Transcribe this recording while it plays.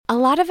A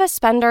lot of us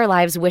spend our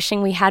lives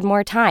wishing we had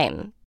more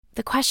time.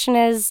 The question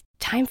is,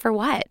 time for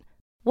what?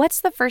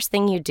 What's the first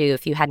thing you'd do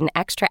if you had an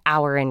extra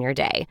hour in your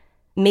day?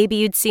 Maybe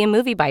you'd see a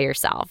movie by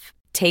yourself,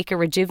 take a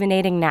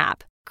rejuvenating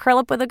nap, curl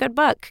up with a good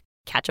book,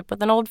 catch up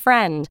with an old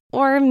friend,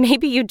 or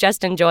maybe you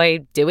just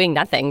enjoy doing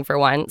nothing for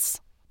once.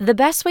 The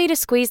best way to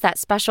squeeze that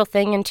special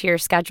thing into your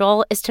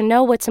schedule is to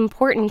know what's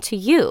important to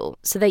you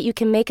so that you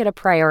can make it a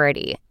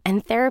priority,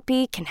 and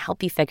therapy can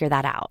help you figure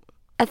that out.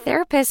 A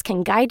therapist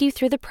can guide you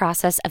through the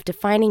process of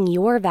defining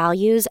your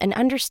values and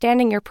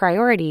understanding your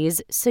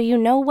priorities so you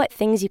know what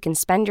things you can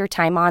spend your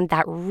time on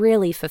that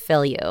really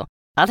fulfill you.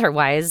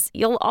 Otherwise,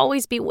 you'll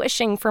always be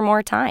wishing for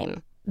more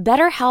time.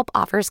 BetterHelp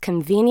offers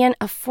convenient,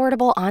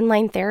 affordable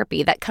online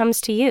therapy that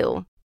comes to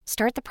you.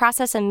 Start the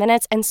process in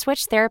minutes and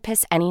switch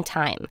therapists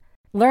anytime.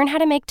 Learn how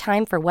to make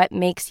time for what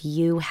makes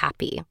you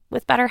happy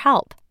with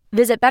BetterHelp.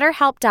 Visit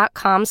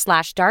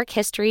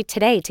BetterHelp.com/darkhistory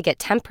today to get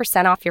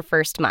 10% off your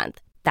first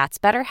month. That's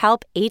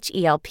BetterHelp,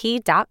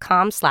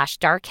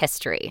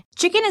 HELP.com/darkhistory.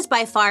 Chicken is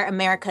by far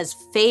America's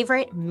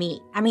favorite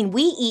meat. I mean,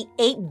 we eat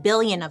 8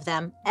 billion of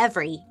them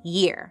every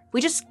year. We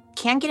just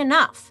can't get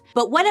enough.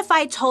 But what if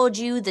I told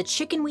you the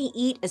chicken we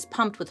eat is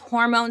pumped with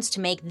hormones to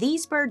make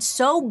these birds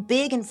so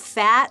big and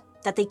fat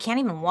that they can't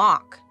even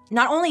walk?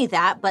 Not only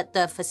that, but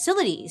the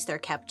facilities they're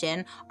kept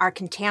in are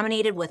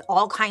contaminated with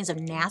all kinds of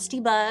nasty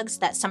bugs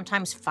that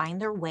sometimes find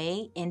their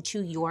way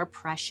into your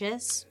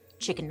precious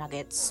chicken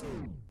nuggets.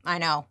 I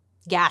know.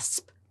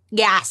 Gasp.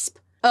 Gasp.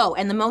 Oh,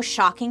 and the most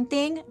shocking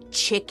thing,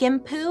 chicken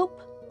poop.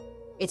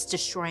 It's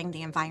destroying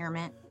the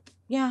environment.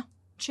 Yeah,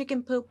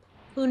 chicken poop.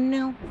 Who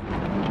knew?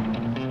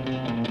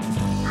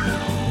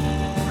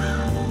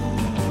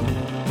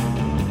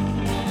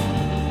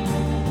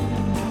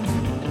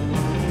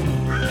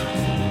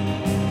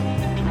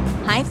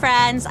 Hi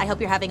friends, I hope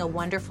you're having a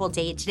wonderful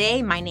day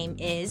today. My name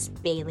is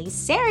Bailey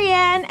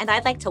Sarian, and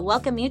I'd like to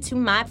welcome you to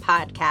my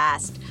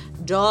podcast,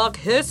 Dark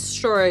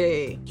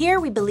History. Here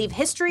we believe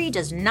history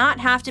does not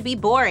have to be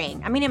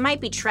boring. I mean, it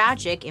might be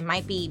tragic, it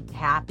might be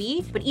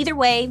happy, but either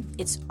way,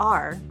 it's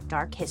our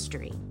dark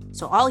history.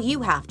 So all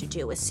you have to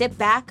do is sit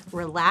back,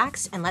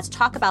 relax, and let's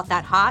talk about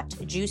that hot,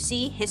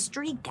 juicy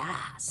history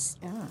gas.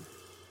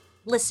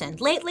 Listen,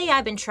 lately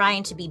I've been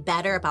trying to be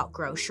better about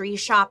grocery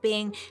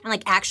shopping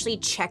and actually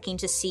checking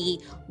to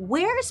see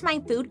where is my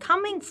food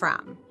coming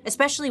from,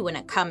 especially when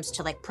it comes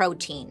to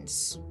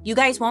proteins. You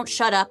guys won't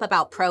shut up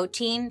about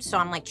protein, so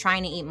I'm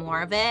trying to eat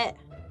more of it.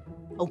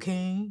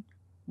 Okay,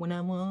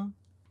 whenever.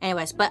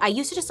 Anyways, but I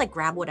used to just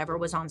grab whatever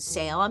was on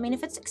sale. I mean,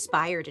 if it's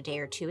expired a day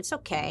or two, it's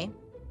okay.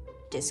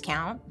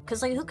 Discount,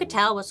 because who could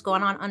tell what's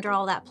going on under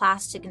all that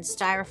plastic and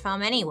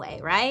styrofoam anyway,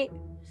 right?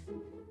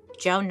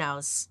 Joan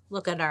knows.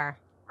 Look at her.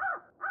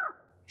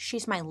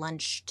 She's my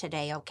lunch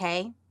today,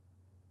 okay?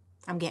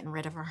 I'm getting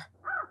rid of her.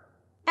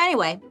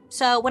 Anyway,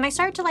 so when I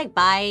started to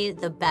buy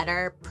the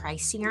better,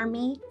 pricier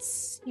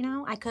meats,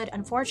 I could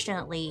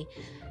unfortunately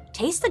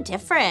taste the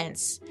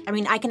difference. I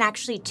mean, I can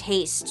actually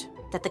taste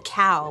that the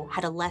cow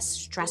had a less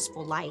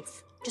stressful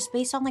life just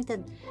based on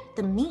the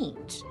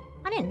meat.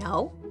 I didn't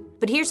know.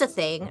 But here's the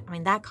thing, I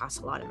mean, that costs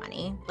a lot of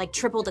money,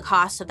 triple the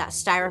cost of that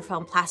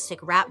styrofoam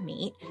plastic wrap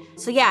meat.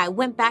 So yeah, I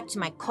went back to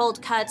my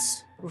cold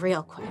cuts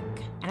real quick.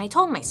 And I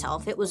told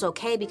myself it was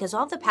okay because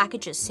all the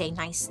packages say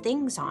nice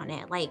things on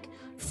it, like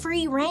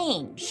free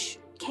range,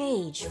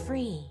 cage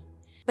free.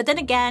 But then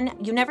again,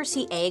 you never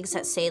see eggs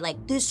that say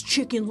this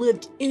chicken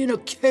lived in a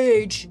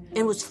cage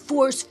and was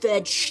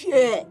force-fed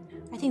shit.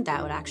 I think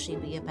that would actually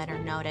be a better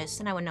notice,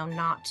 and I would know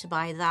not to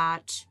buy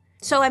that.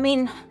 So, I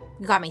mean,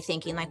 you got me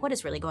thinking, what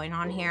is really going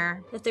on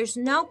here? If there's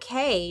no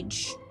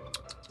cage,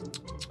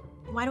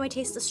 why do I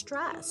taste the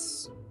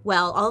stress?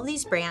 Well, all of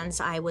these brands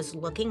I was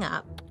looking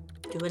up,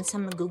 doing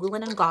some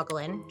Googling and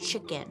goggling,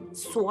 chicken,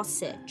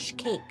 sausage,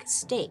 cake,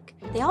 steak,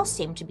 they all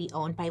seem to be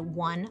owned by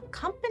one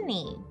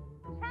company.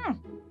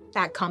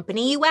 That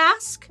company, you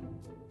ask?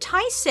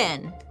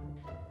 Tyson.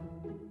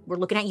 We're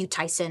looking at you,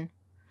 Tyson.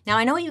 Now,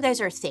 I know what you guys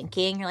are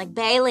thinking. You're like,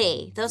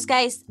 Bailey, those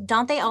guys,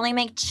 don't they only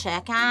make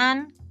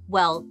chicken?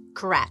 Well,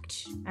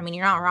 correct. I mean,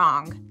 you're not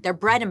wrong. Their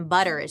bread and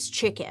butter is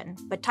chicken.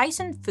 But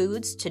Tyson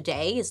Foods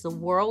today is the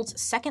world's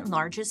second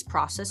largest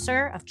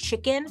processor of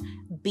chicken,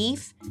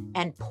 beef,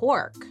 and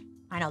pork.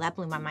 I know, that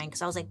blew my mind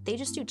because I was like, they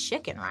just do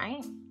chicken,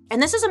 right?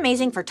 And this is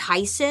amazing for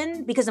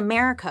Tyson because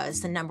America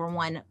is the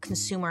 #1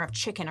 consumer of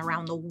chicken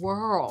around the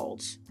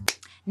world.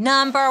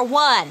 Number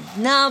one.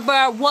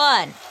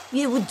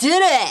 You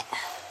did it.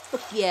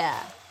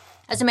 Yeah.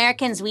 As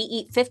Americans, we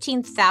eat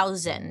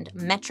 15,000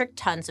 metric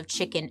tons of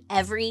chicken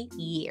every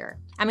year.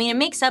 I mean, it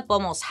makes up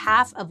almost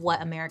half of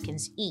what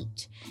Americans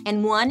eat.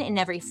 And 1 in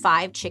every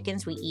 5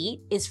 chickens we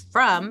eat is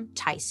from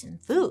Tyson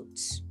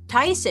Foods.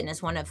 Tyson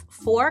is one of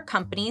 4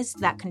 companies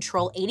that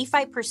control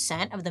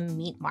 85% of the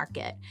meat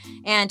market.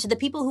 And to the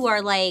people who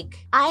are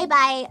like, I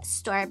buy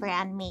store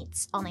brand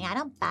meats, only I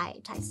don't buy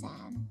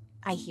Tyson.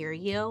 I hear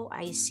you,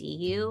 I see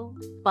you,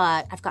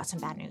 but I've got some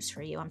bad news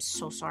for you. I'm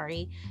so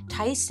sorry.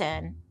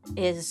 Tyson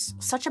is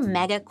such a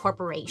mega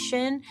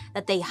corporation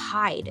that they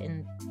hide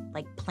in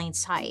like plain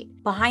sight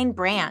behind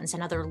brands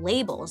and other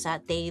labels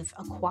that they've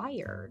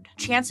acquired.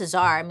 Chances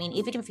are, I mean,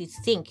 even if you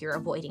think you're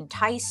avoiding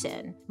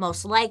Tyson,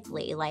 most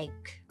likely,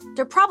 like,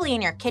 they're probably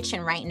in your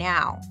kitchen right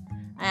now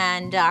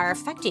and are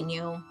affecting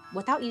you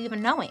without you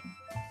even knowing.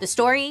 The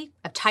story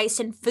of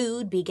Tyson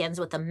food begins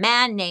with a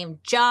man named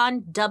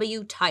John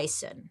W.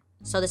 Tyson.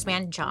 So this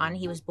man, John,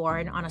 he was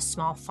born on a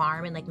small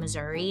farm in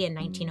Missouri in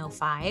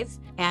 1905.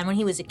 And when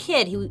he was a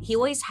kid, he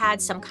always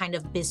had some kind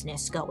of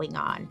business going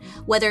on,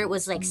 whether it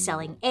was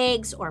selling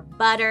eggs or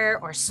butter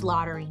or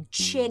slaughtering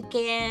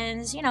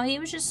chickens. You know, he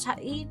was just,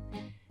 he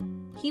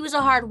was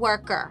a hard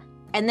worker.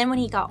 And then when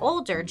he got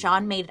older,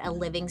 John made a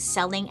living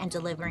selling and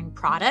delivering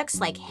products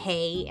like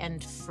hay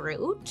and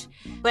fruit.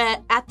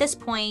 But at this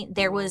point,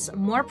 there was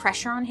more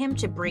pressure on him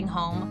to bring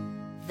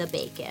home the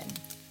bacon,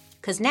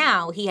 because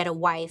now he had a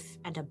wife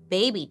and a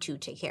baby to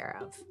take care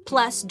of.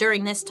 Plus,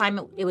 during this time,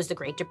 it was the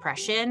Great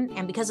Depression,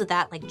 and because of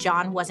that,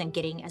 John wasn't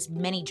getting as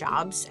many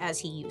jobs as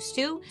he used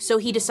to, so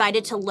he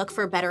decided to look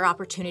for better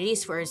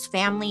opportunities for his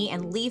family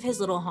and leave his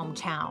little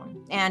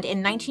hometown. And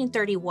in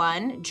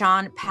 1931,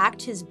 John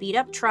packed his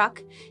beat-up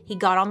truck, he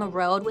got on the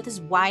road with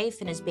his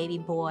wife and his baby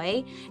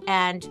boy,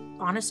 and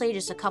honestly,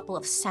 just a couple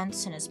of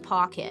cents in his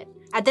pocket.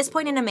 At this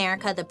point in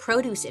America, the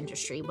produce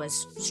industry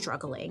was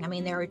struggling. I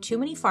mean, there were too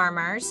many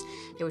farmers,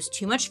 there was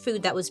too much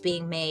food that was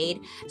being made,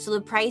 so the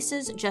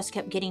prices just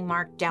kept getting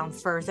marked down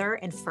further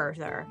and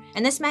further.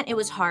 And this meant it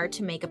was hard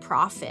to make a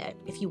profit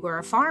if you were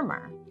a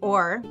farmer,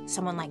 or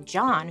someone like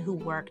John who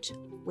worked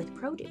with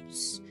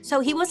produce.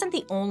 So he wasn't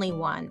the only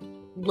one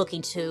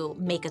looking to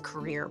make a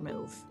career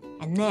move.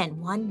 And then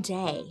one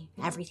day,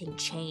 everything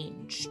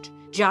changed.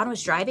 John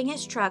was driving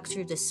his truck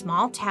through this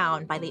small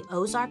town by the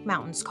Ozark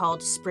Mountains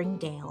called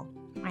Springdale.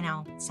 I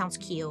know, it sounds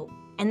cute.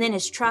 And then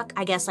his truck,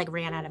 I guess,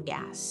 ran out of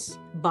gas.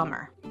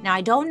 Bummer. Now,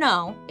 I don't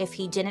know if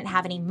he didn't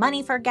have any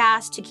money for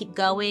gas to keep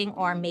going,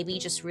 or maybe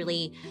just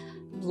really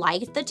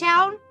liked the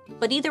town.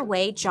 But either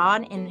way,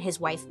 John and his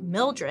wife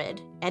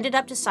Mildred ended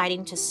up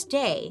deciding to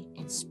stay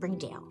in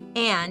Springdale.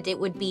 And it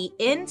would be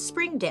in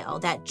Springdale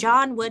that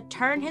John would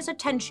turn his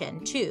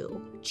attention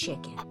to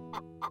chicken.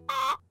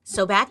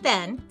 So back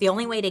then, the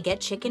only way to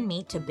get chicken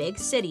meat to big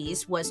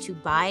cities was to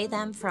buy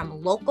them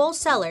from local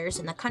sellers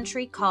in the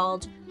country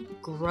called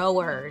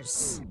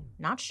growers,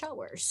 not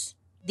showers.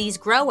 These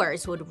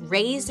growers would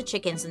raise the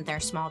chickens in their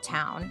small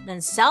town,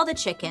 then sell the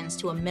chickens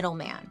to a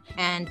middleman.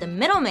 And the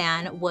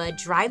middleman would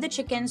drive the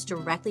chickens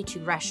directly to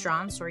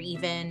restaurants or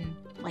even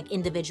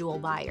individual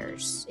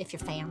buyers, if you're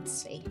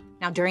fancy.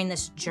 Now, during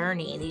this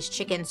journey, these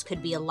chickens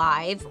could be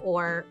alive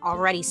or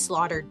already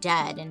slaughtered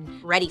dead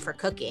and ready for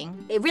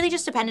cooking. It really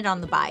just depended on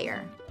the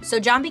buyer. So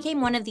John became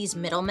one of these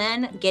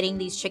middlemen, getting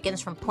these chickens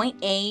from point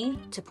A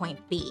to point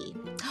B.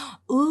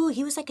 Ooh,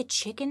 he was like a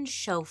chicken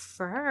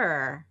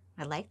chauffeur.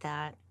 I like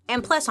that.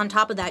 And plus, on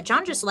top of that,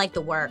 John just liked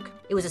the work.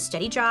 It was a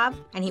steady job,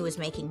 and he was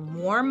making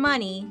more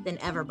money than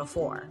ever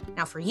before.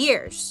 Now, for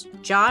years,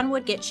 John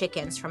would get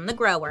chickens from the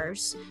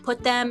growers,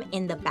 put them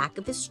in the back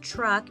of his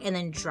truck, and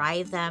then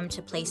drive them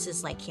to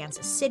places like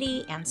Kansas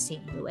City and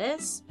St.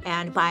 Louis.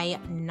 And by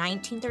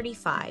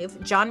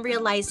 1935, John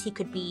realized he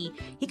could be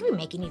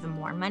making even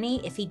more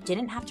money if he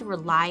didn't have to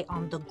rely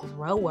on the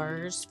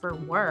growers for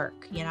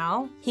work, you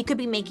know? He could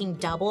be making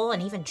double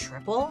and even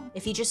triple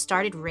if he just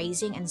started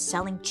raising and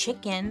selling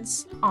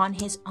chickens on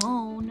his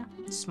own.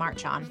 Smart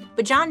John.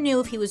 But John knew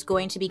if he was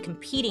going to be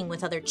competing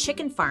with other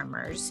chicken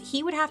farmers,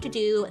 he would have to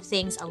do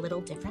things a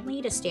little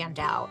differently to stand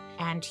out.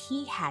 And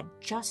he had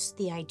just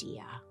the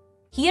idea.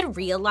 He had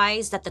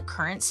realized that the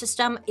current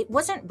system, it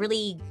wasn't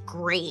really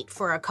great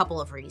for a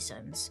couple of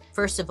reasons.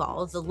 First of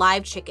all, the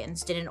live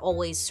chickens didn't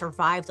always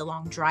survive the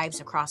long drives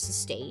across the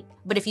state.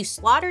 But if you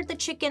slaughtered the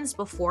chickens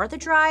before the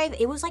drive,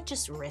 it was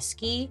just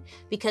risky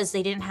because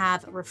they didn't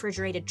have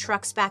refrigerated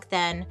trucks back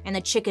then, and the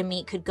chicken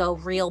meat could go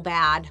real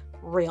bad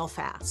real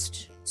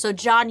fast. So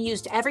John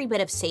used every bit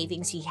of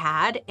savings he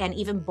had and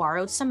even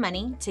borrowed some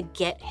money to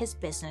get his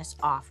business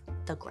off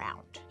the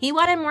ground. He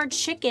wanted more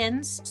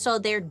chickens so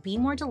there'd be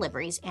more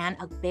deliveries and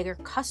a bigger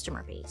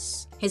customer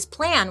base. His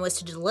plan was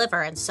to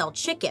deliver and sell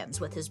chickens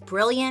with his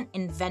brilliant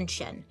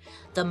invention,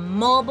 the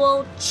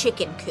mobile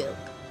chicken coop.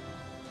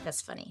 That's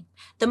funny.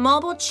 The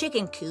mobile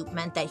chicken coop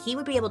meant that he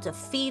would be able to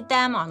feed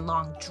them on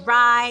long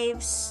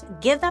drives,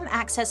 give them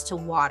access to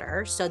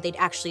water so they'd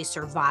actually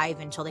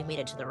survive until they made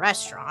it to the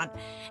restaurant,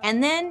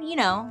 and then,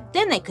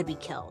 then they could be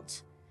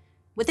killed.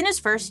 Within his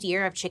first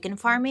year of chicken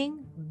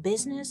farming,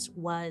 business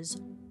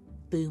was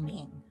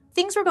booming.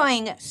 Things were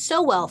going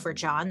so well for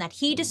John that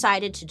he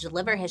decided to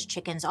deliver his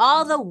chickens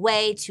all the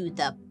way to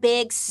the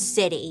big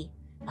city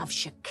of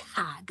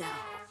Chicago.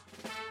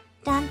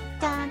 Dun,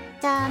 dun,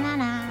 dun, dun,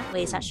 dun.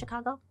 Wait, is that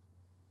Chicago?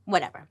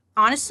 Whatever.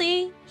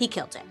 Honestly, he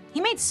killed it.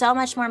 He made so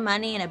much more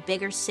money in a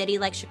bigger city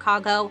like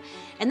Chicago,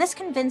 and this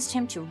convinced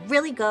him to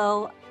really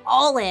go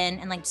all in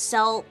and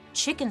sell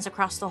chickens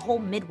across the whole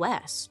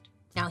Midwest.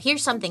 Now,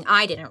 here's something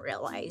I didn't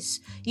realize.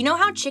 You know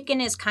how chicken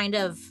is kind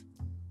of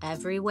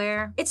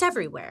everywhere? It's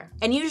everywhere.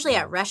 And usually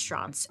at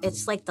restaurants,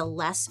 it's like the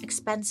less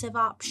expensive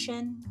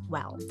option.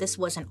 Well, this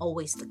wasn't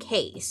always the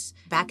case.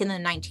 Back in the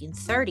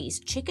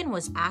 1930s, chicken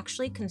was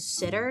actually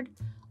considered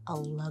a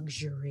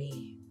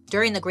luxury.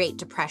 During the Great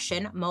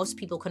Depression, most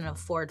people couldn't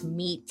afford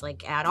meat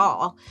at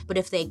all. But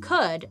if they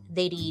could,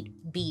 they'd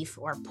eat beef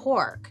or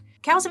pork.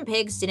 Cows and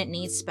pigs didn't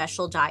need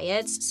special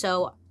diets,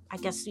 so I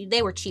guess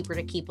they were cheaper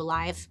to keep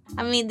alive.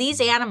 I mean, these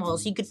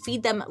animals, you could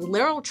feed them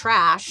literal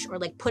trash or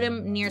put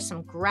them near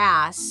some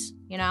grass,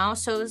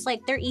 So it was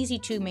they're easy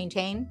to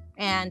maintain,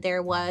 and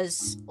there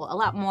was a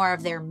lot more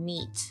of their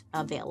meat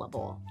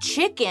available.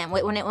 Chicken,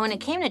 when it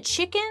came to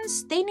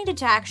chickens, they needed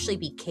to actually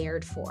be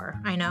cared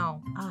for. I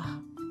know.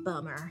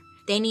 Bummer.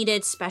 They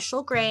needed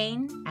special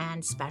grain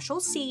and special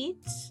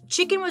seeds.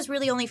 Chicken was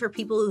really only for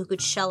people who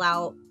could shell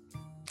out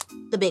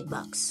the big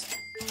bucks.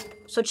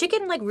 So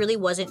chicken really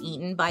wasn't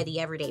eaten by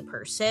the everyday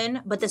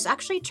person, but this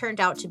actually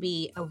turned out to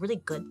be a really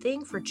good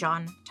thing for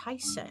John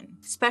Tyson,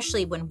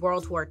 especially when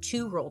World War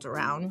II rolled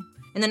around.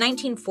 In the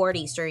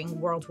 1940s, during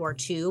World War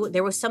II,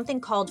 there was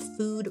something called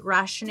food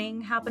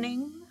rationing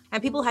happening,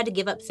 and people had to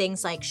give up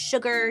things like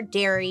sugar,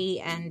 dairy,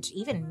 and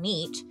even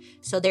meat,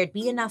 so there'd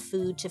be enough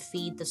food to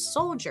feed the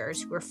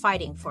soldiers who were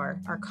fighting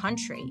for our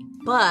country.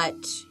 But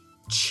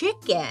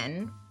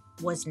chicken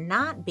was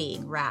not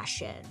being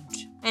rationed.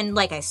 And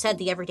like I said,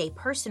 the everyday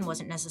person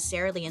wasn't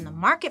necessarily in the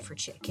market for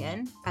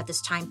chicken. At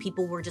this time,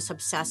 people were just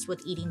obsessed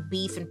with eating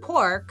beef and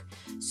pork.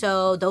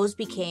 So those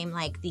became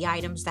the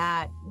items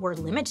that were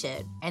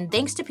limited. And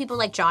thanks to people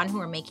like John who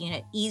were making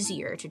it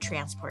easier to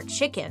transport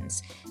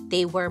chickens,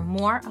 they were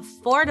more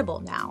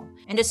affordable now.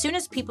 And as soon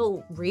as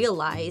people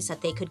realized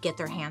that they could get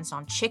their hands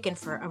on chicken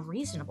for a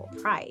reasonable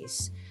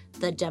price,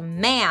 the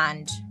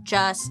demand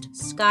just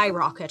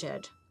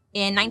skyrocketed.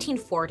 In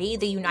 1940,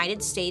 the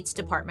United States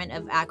Department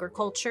of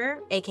Agriculture,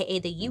 aka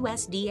the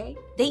USDA,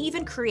 they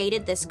even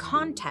created this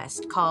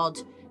contest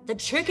called the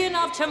Chicken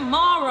of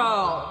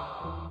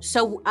Tomorrow.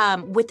 So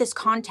with this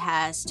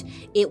contest,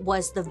 it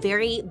was the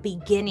very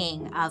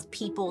beginning of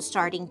people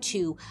starting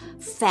to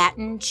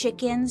fatten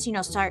chickens,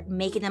 start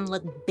making them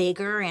look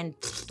bigger and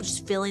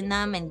just filling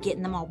them and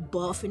getting them all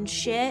buff and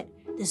shit.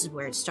 This is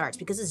where it starts,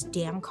 because this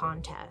damn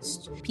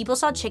contest. People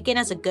saw chicken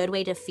as a good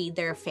way to feed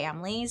their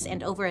families,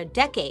 and over a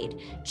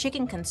decade,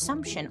 chicken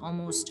consumption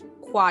almost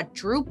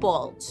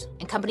quadrupled.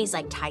 And companies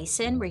like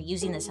Tyson were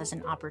using this as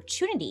an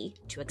opportunity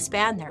to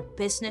expand their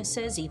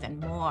businesses even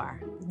more.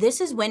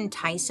 This is when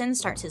Tyson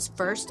starts his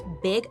first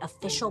big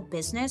official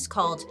business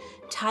called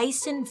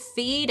Tyson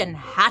Feed and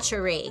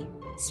Hatchery.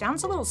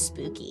 Sounds a little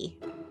spooky.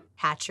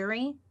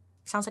 Hatchery?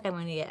 Sounds like I'm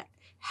going to get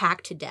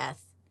hacked to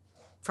death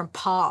from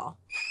Paul.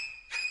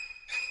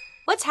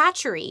 What's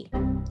hatchery?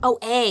 Oh,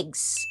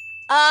 eggs.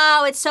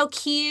 Oh, it's so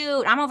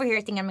cute. I'm over here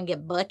thinking I'm gonna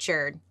get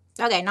butchered.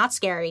 Okay, not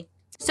scary.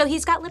 So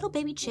he's got little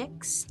baby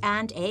chicks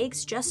and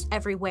eggs just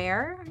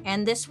everywhere,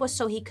 and this was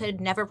so he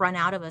could never run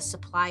out of a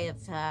supply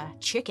of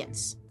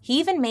chickens. He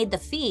even made the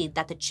feed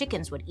that the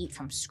chickens would eat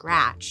from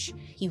scratch.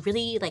 He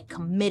really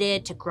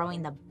committed to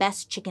growing the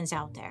best chickens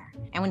out there.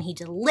 And when he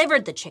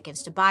delivered the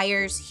chickens to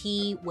buyers,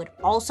 he would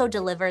also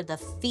deliver the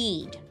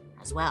feed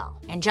as well.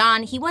 And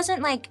John, he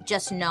wasn't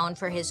just known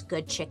for his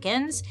good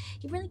chickens.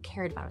 He really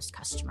cared about his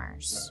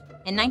customers.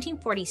 In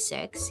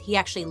 1946, he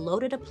actually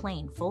loaded a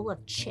plane full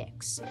of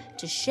chicks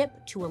to ship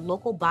to a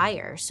local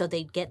buyer so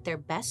they'd get their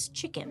best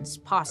chickens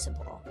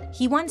possible.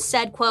 He once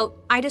said,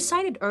 quote, "I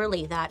decided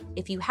early that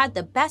if you had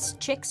the best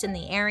chicks in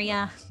the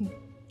area,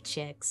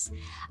 chicks,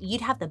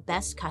 you'd have the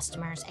best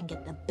customers and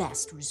get the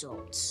best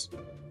results."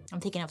 I'm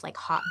thinking of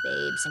hot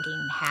babes and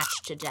getting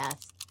hatched to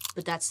death,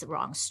 but that's the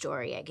wrong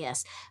story, I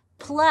guess.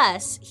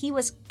 Plus, he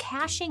was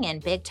cashing in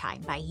big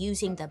time by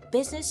using the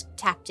business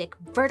tactic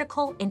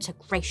vertical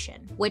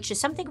integration, which is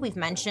something we've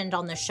mentioned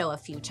on the show a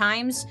few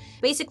times.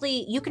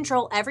 Basically, you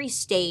control every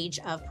stage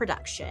of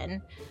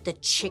production: the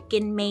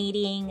chicken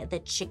mating, the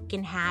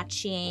chicken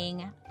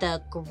hatching,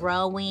 the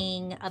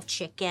growing of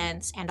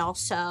chickens, and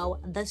also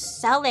the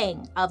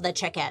selling of the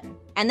chicken.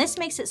 And this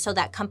makes it so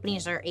that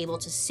companies are able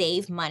to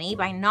save money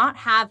by not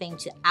having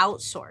to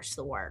outsource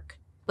the work.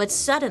 But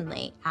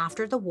suddenly,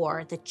 after the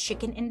war, the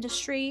chicken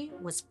industry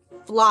was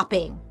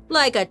flopping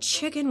like a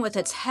chicken with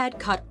its head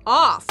cut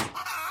off.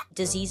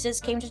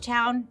 Diseases came to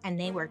town, and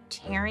they were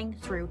tearing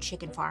through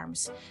chicken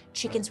farms.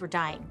 Chickens were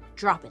dying,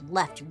 dropping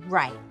left and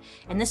right.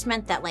 And this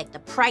meant that the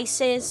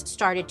prices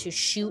started to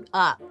shoot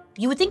up.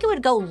 You would think it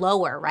would go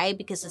lower, right?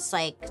 Because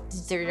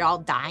it's they're all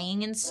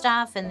dying and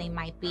stuff, and they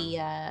might be,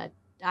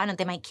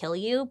 they might kill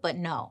you, but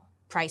no,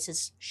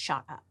 prices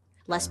shot up.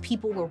 Less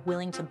people were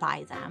willing to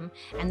buy them,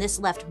 and this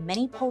left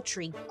many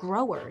poultry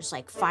growers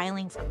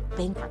filing for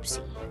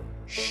bankruptcy.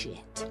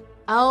 Shit.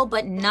 Oh,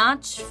 but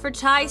not for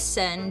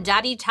Tyson,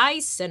 Daddy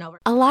Tyson over.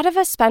 A lot of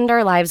us spend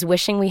our lives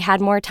wishing we had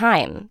more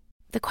time.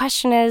 The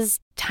question is,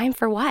 time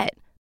for what?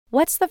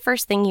 What's the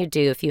first thing you'd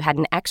do if you had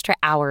an extra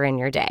hour in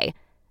your day?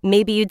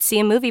 Maybe you'd see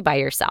a movie by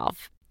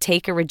yourself,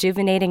 take a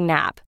rejuvenating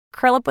nap,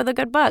 curl up with a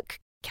good book.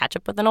 catch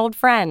up with an old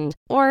friend,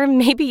 or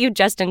maybe you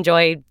just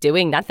enjoy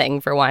doing nothing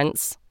for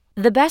once.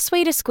 The best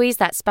way to squeeze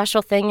that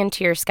special thing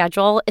into your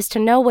schedule is to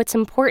know what's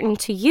important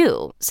to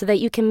you so that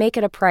you can make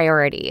it a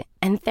priority,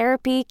 and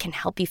therapy can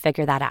help you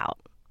figure that out.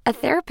 A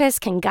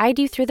therapist can guide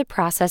you through the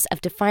process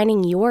of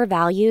defining your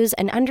values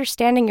and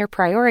understanding your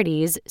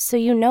priorities so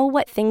you know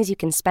what things you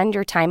can spend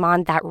your time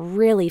on that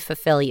really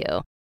fulfill you.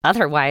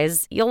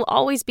 Otherwise, you'll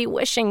always be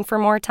wishing for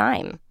more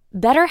time.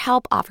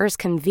 BetterHelp offers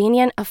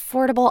convenient,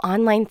 affordable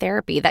online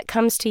therapy that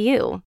comes to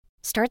you.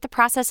 Start the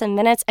process in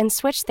minutes and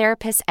switch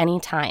therapists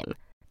anytime.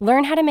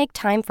 Learn how to make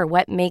time for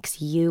what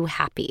makes you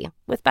happy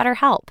with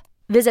BetterHelp.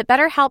 Visit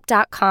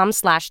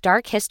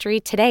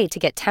BetterHelp.com/darkhistory today to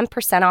get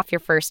 10% off your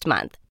first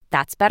month.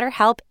 That's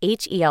BetterHelp,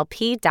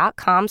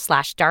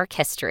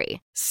 HELP.com/darkhistory.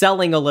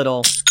 Selling a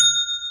little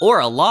or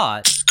a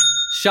lot,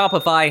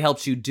 Shopify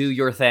helps you do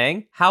your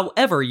thing,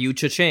 however you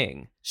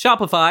cha-ching.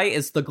 Shopify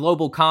is the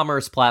global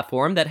commerce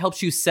platform that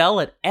helps you sell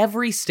at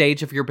every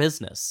stage of your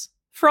business.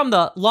 From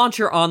the launch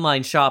your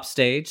online shop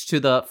stage to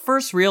the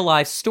first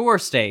real-life store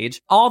stage,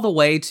 all the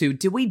way to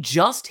did we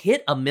just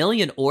hit 1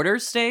 million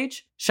orders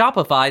stage?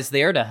 Shopify's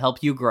there to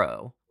help you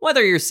grow.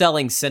 Whether you're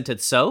selling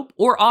scented soap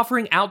or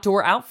offering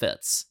outdoor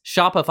outfits,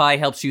 Shopify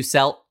helps you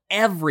sell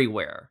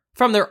everywhere.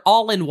 From their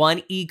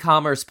all-in-one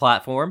e-commerce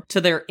platform to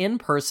their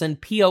in-person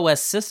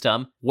POS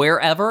system,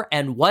 wherever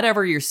and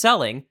whatever you're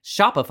selling,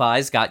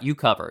 Shopify's got you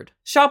covered.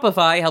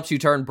 Shopify helps you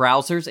turn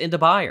browsers into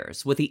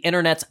buyers with the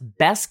internet's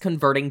best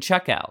converting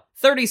checkout,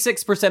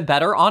 36%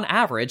 better on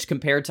average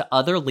compared to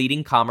other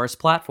leading commerce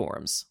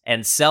platforms.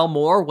 And sell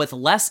more with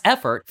less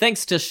effort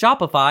thanks to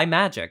Shopify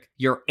Magic,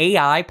 your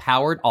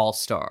AI-powered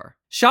all-star.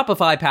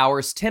 Shopify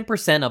powers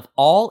 10% of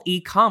all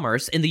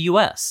e-commerce in the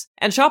US,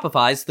 and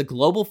Shopify's the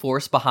global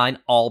force behind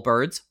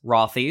Allbirds,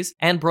 Rothy's,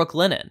 and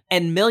Brooklinen,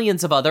 and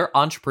millions of other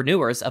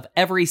entrepreneurs of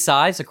every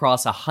size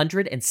across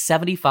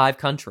 175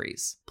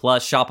 countries.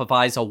 Plus,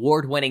 Shopify's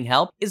award-winning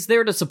help is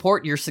there to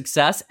support your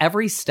success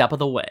every step of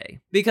the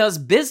way. Because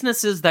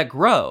businesses that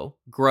grow,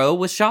 grow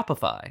with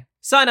Shopify.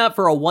 Sign up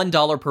for a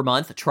 $1 per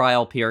month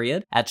trial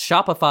period at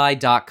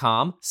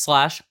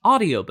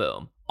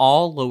shopify.com/audioboom,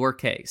 all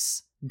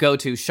lowercase. Go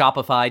to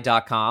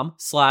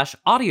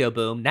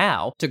shopify.com/audioboom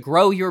now to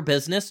grow your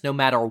business no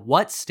matter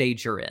what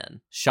stage you're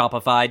in.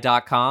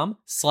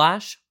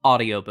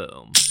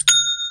 Shopify.com/audioboom.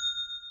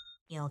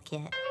 Meal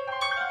kit.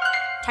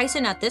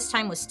 Tyson at this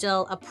time was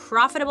still a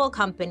profitable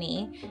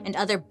company, and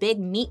other big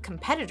meat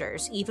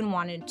competitors even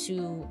wanted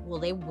to,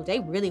 they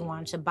really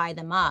wanted to buy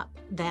them up,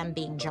 them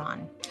being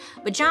John.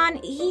 But John,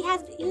 he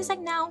was like,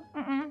 no,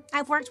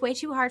 I've worked way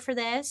too hard for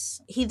this.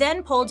 He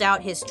then pulled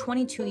out his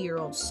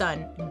 22-year-old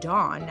son,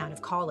 Don, out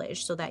of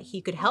college so that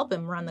he could help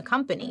him run the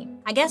company.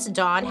 I guess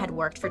Don had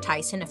worked for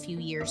Tyson a few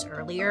years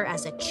earlier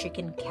as a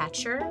chicken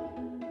catcher.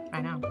 I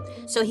know.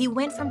 So he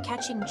went from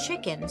catching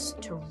chickens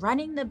to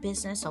running the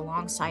business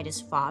alongside his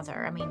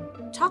father. I mean,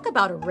 talk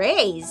about a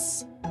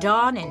raise.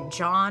 Don and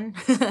John,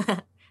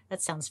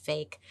 that sounds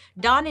fake.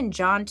 Don and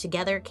John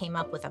together came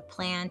up with a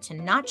plan to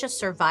not just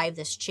survive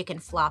this chicken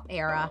flop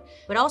era,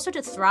 but also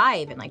to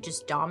thrive and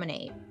just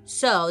dominate.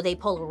 So they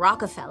pull a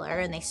Rockefeller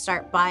and they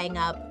start buying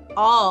up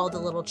all the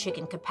little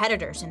chicken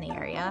competitors in the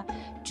area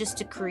just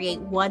to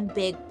create one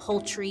big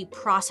poultry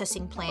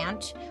processing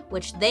plant,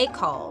 which they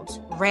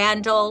called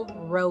Randall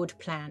Road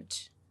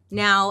Plant.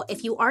 Now,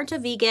 if you aren't a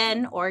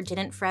vegan or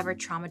didn't forever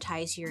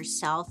traumatize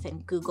yourself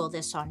and Google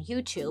this on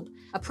YouTube,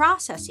 a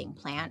processing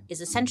plant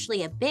is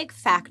essentially a big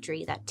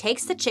factory that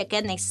takes the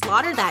chicken, they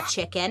slaughter that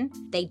chicken,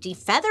 they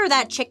defeather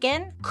that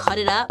chicken, cut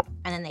it up,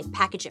 and then they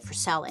package it for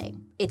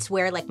selling. It's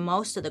where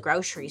most of the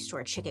grocery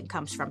store chicken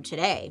comes from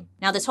today.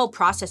 Now, this whole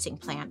processing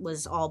plant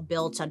was all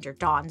built under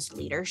Don's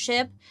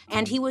leadership,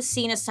 and he was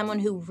seen as someone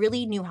who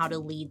really knew how to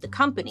lead the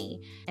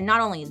company. And not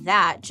only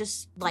that,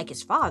 just like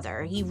his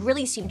father, he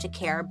really seemed to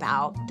care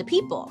about the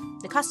people,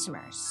 the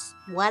customers,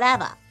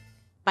 whatever.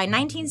 By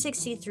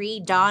 1963,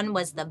 Don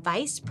was the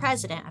vice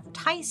president of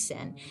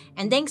Tyson,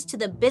 and thanks to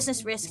the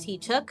business risks he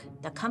took,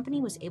 the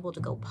company was able to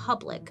go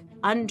public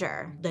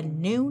under the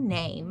new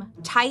name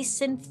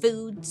Tyson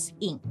Foods,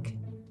 Inc.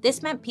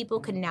 This meant people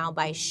could now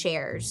buy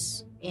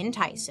shares in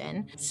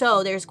Tyson,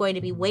 so there's going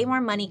to be way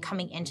more money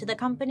coming into the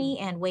company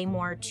and way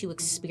more to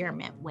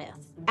experiment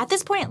with. At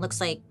this point, it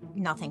looks like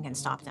nothing can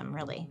stop them,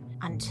 really,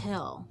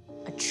 until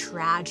a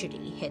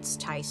tragedy hits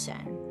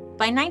Tyson.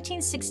 By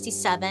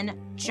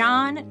 1967,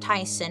 John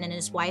Tyson and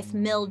his wife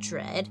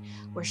Mildred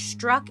were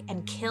struck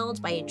and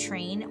killed by a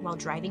train while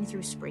driving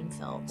through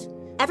Springfield.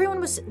 Everyone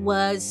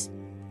was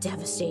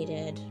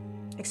devastated,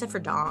 except for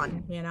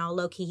Don.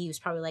 Low-key, he was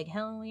probably like,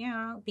 hell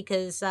yeah,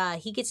 because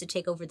he gets to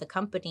take over the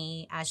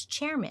company as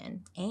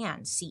chairman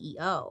and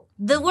CEO.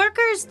 The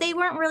workers, they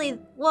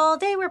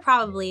were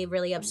probably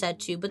really upset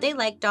too, but they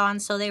liked Don,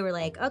 so they were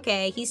like,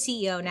 okay, he's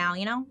CEO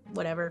now,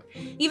 whatever.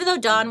 Even though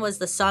Don was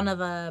the son of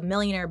a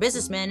millionaire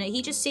businessman,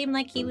 he just seemed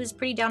like he was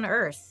pretty down to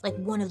earth. Like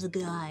one of the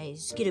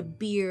guys, get a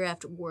beer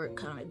after work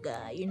kind of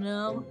guy,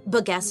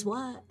 But guess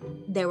what?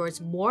 There was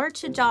more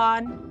to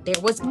Don.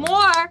 There was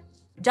more!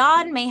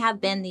 Don may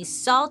have been the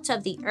salt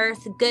of the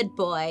earth good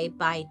boy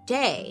by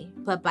day,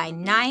 but by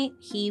night,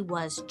 he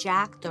was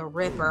Jack the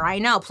Ripper. I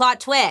know, plot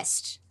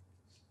twist.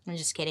 I'm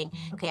just kidding.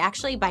 Okay,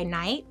 actually, by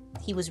night,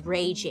 he was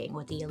raging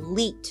with the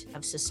elite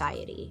of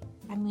society.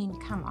 I mean,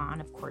 come on,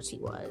 of course he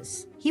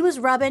was. He was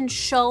rubbing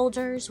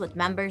shoulders with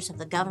members of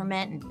the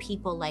government and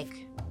people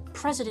like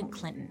President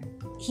Clinton.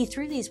 He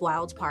threw these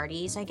wild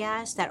parties, I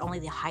guess, that only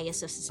the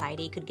highest of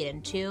society could get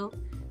into.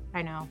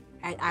 I know.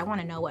 I want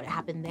to know what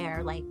happened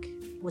there. Like,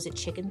 was it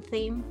chicken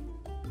theme?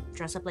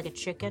 Dress up like a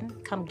chicken?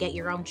 Come get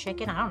your own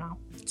chicken? I don't know.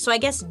 So I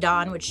guess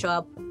Don would show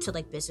up to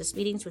like business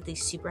meetings with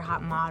these super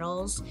hot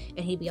models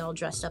and he'd be all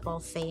dressed up all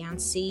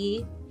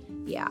fancy.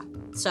 Yeah.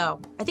 So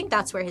I think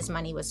that's where his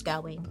money was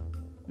going.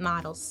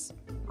 Models.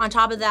 On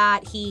top of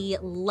that, he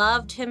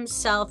loved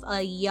himself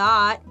a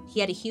yacht.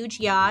 He had a huge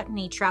yacht and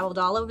he traveled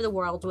all over the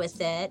world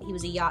with it. He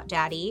was a yacht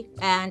daddy.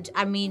 And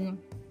I mean,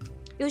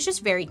 it was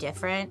just very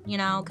different, you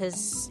know,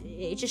 because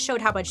it just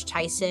showed how much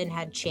Tyson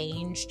had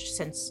changed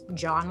since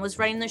John was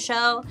running the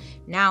show.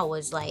 Now it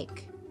was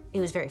like,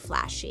 it was very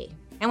flashy.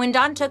 And when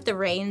Don took the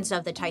reins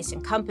of the Tyson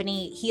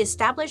company, he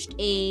established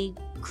a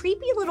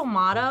creepy little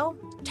motto.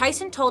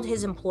 Tyson told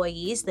his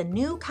employees the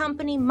new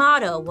company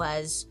motto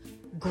was,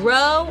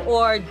 grow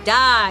or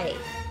die.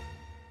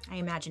 I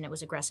imagine it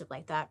was aggressive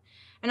like that.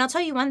 And I'll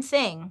tell you one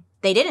thing,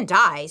 they didn't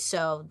die,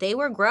 so they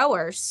were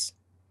growers,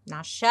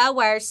 not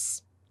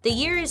showers. The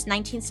year is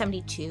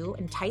 1972,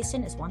 and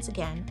Tyson is once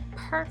again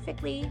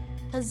perfectly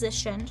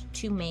positioned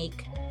to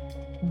make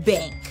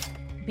bank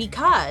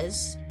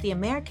because the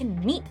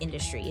American meat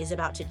industry is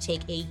about to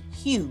take a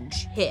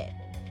huge hit.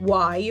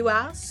 Why, you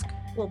ask?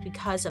 Well,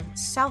 because of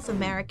South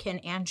American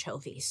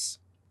anchovies.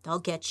 They'll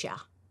get ya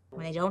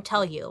when they don't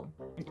tell you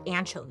and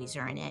anchovies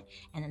are in it,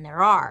 and then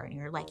there are, and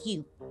you're like,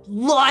 you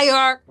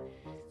liar!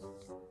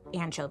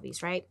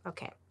 Anchovies, right?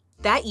 Okay.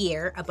 That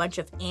year, a bunch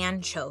of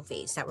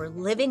anchovies that were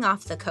living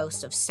off the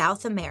coast of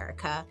South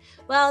America,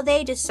 well,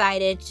 they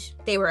decided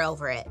they were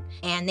over it.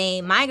 And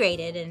they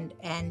migrated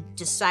and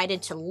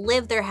decided to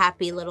live their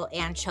happy little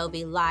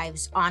anchovy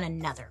lives on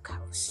another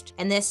coast.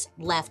 And this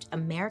left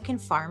American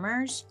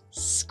farmers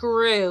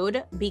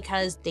screwed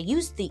because they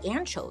used the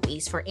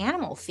anchovies for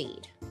animal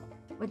feed,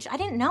 which I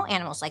didn't know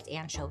animals liked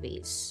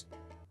anchovies.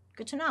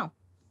 Good to know.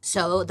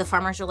 So the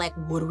farmers are like,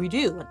 what do we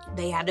do?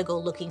 They had to go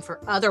looking for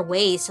other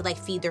ways to like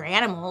feed their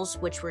animals,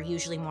 which were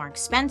usually more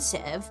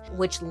expensive,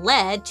 which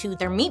led to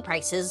their meat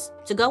prices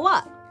to go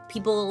up.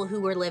 People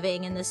who were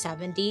living in the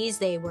 70s,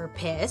 they were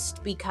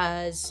pissed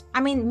because,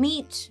 I mean,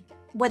 meat,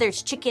 whether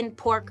it's chicken,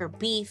 pork, or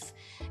beef,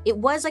 it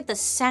was like the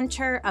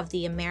center of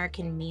the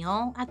American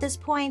meal at this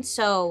point.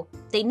 So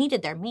they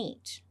needed their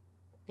meat.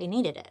 They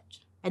needed it.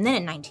 And then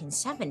in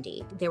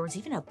 1970, there was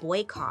even a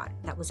boycott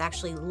that was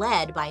actually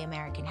led by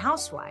American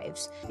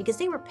housewives because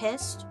they were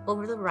pissed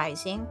over the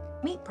rising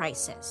meat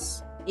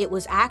prices. It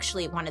was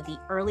actually one of the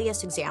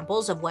earliest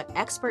examples of what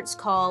experts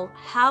call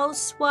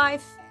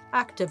housewife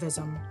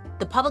activism.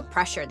 The public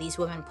pressure these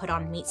women put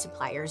on meat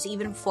suppliers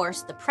even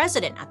forced the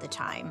president at the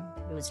time,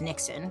 it was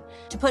Nixon,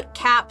 to put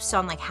caps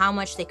on like how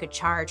much they could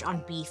charge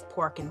on beef,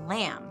 pork, and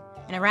lamb.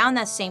 And around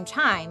that same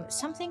time,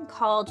 something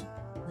called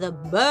the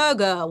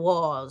Burger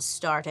Wars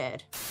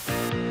started.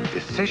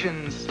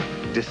 Decisions.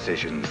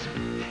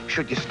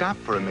 Should you stop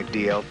for a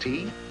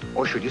McDLT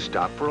or should you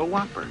stop for a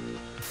Whopper?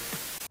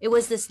 It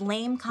was this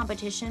lame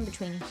competition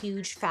between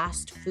huge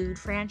fast food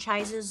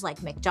franchises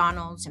like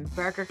McDonald's and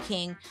Burger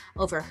King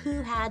over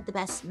who had the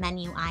best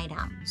menu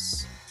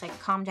items. It's like,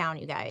 calm down,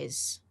 you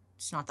guys.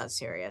 It's not that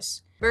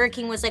serious. Burger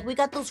King was like, we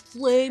got those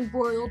flame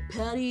broiled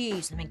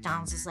patties. And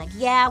McDonald's is like,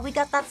 yeah, we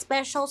got that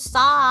special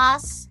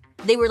sauce.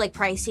 They were like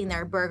pricing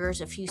their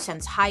burgers a few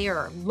cents higher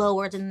or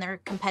lower than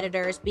their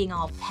competitors, being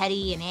all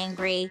petty and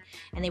angry.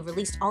 And they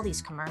released all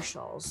these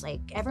commercials.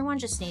 Like, everyone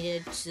just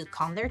needed to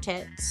calm their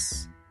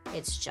tits.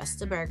 It's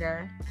just a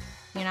burger,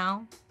 you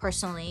know?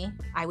 Personally,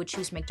 I would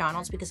choose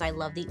McDonald's because I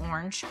love the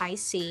orange high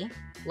C.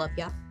 Love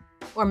ya.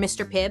 Or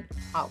Mr. Pibb.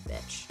 Oh,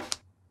 bitch.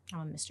 I'm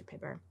a Mr.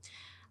 Pibber.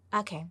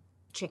 Okay.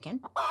 Chicken.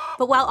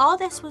 But while all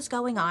this was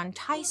going on,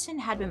 Tyson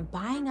had been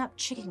buying up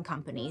chicken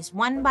companies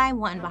one by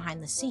one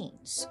behind the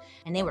scenes,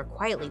 and they were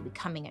quietly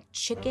becoming a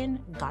chicken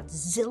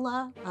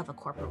Godzilla of a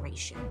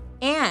corporation.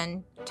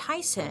 And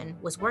Tyson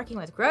was working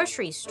with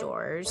grocery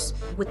stores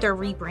with their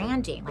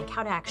rebranding, like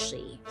how to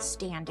actually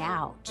stand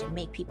out and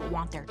make people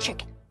want their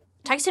chicken.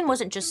 Tyson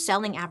wasn't just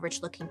selling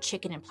average-looking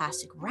chicken in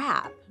plastic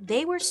wrap.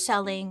 They were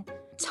selling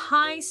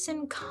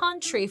Tyson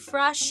Country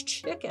Fresh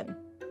chicken.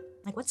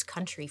 Like, what's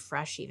country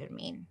fresh even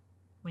mean?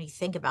 When you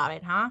think about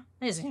it, huh?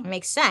 That doesn't even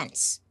make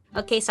sense.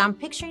 Okay, so I'm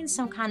picturing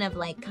some kind of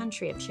like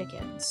country of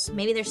chickens.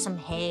 Maybe there's some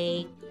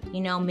hay, you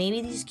know,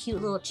 maybe these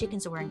cute little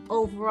chickens are wearing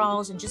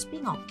overalls and just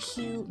being all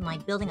cute and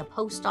like building a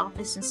post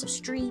office and some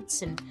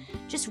streets and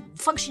just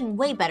functioning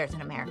way better than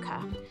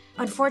America.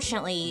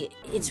 Unfortunately,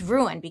 it's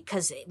ruined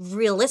because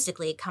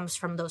realistically it comes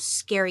from those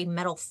scary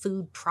metal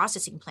food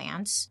processing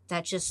plants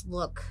that just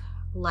look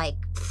like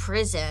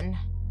prison.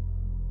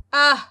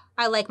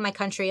 I like my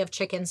country of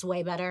chickens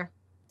way better.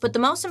 But the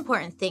most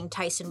important thing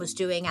Tyson was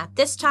doing at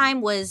this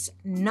time was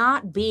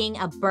not being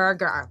a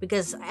burger,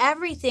 because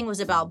everything was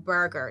about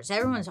burgers.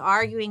 Everyone's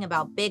arguing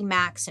about Big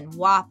Macs and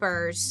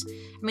Whoppers.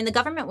 I mean, the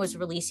government was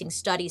releasing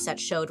studies that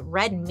showed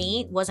red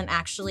meat wasn't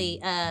actually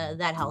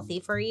that healthy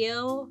for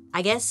you.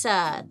 I guess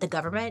the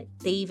government,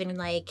 they even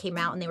came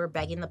out and they were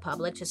begging the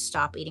public to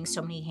stop eating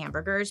so many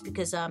hamburgers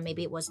because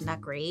maybe it wasn't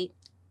that great.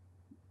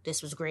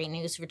 This was great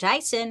news for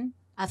Tyson.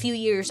 A few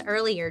years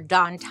earlier,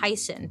 Don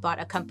Tyson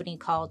bought a company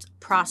called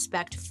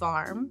Prospect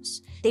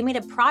Farms. They made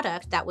a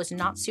product that was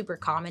not super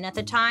common at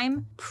the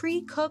time: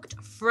 pre-cooked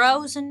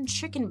frozen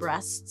chicken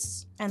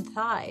breasts and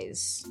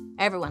thighs.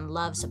 Everyone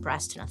loves a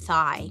breast and a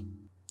thigh.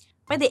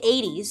 By the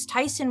 80s,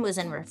 Tyson was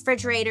in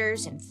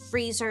refrigerators and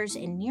freezers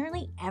in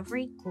nearly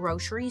every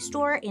grocery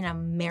store in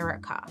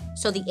America.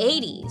 So the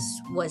 80s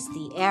was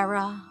the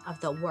era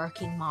of the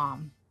working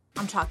mom.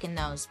 I'm talking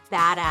those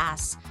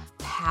badass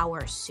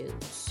power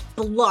suits,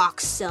 block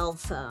cell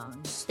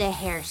phones, the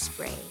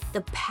hairspray,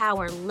 the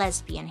power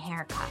lesbian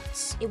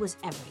haircuts. It was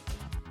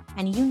everything.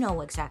 And you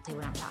know exactly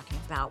what I'm talking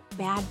about.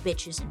 Bad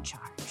bitches in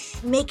charge,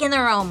 making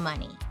their own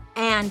money.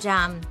 And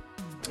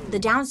the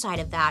downside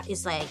of that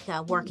is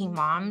working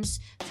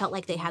moms felt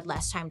like they had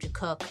less time to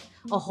cook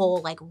a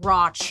whole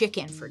raw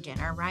chicken for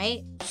dinner,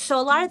 right? So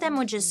a lot of them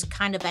would just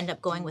kind of end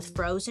up going with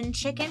frozen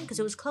chicken because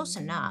it was close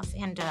enough.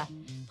 And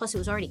plus it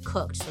was already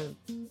cooked, so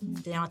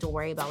they don't have to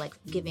worry about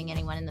giving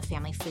anyone in the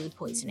family food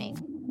poisoning,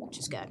 which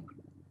is good.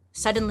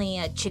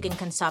 Suddenly, chicken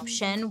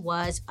consumption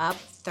was up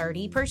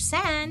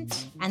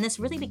 30%, and this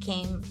really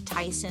became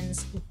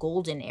Tyson's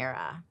golden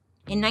era.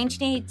 In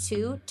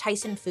 1982,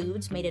 Tyson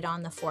Foods made it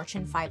on the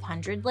Fortune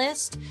 500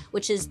 list,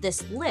 which is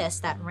this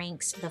list that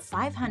ranks the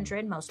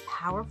 500 most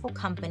powerful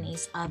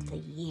companies of the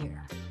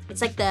year.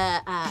 It's like the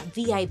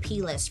VIP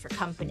list for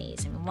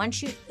companies. And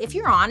if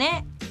you're on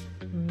it,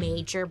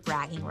 major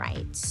bragging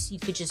rights. You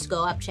could just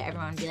go up to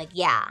everyone and be like,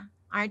 yeah,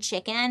 our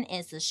chicken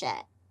is the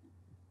shit.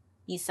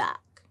 You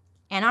suck.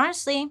 And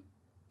honestly,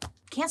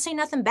 can't say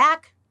nothing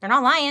back. They're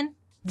not lying.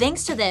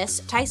 Thanks to this,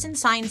 Tyson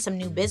signed some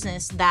new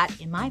business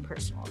that, in my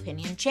personal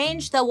opinion,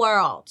 changed the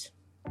world.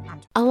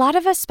 A lot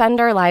of us spend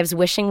our lives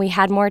wishing we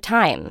had more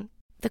time.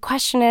 The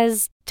question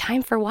is,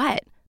 time for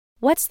what?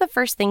 What's the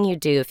first thing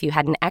you'd do if you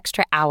had an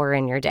extra hour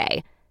in your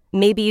day?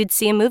 Maybe you'd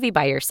see a movie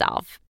by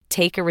yourself,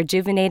 take a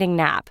rejuvenating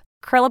nap,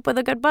 curl up with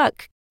a good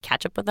book,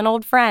 catch up with an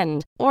old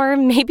friend, or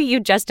maybe you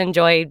just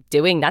enjoy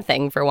doing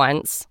nothing for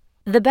once.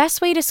 The best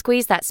way to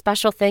squeeze that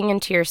special thing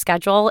into your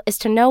schedule is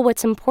to know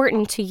what's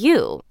important to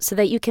you so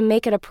that you can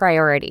make it a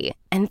priority,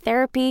 and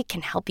therapy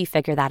can help you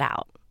figure that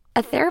out.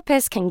 A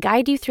therapist can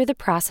guide you through the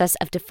process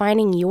of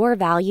defining your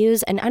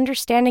values and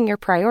understanding your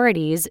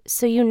priorities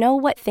so you know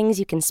what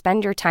things you can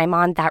spend your time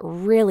on that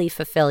really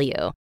fulfill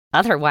you.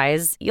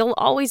 Otherwise, you'll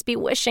always be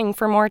wishing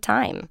for more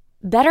time.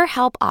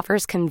 BetterHelp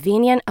offers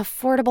convenient,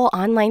 affordable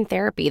online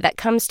therapy that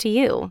comes to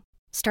you.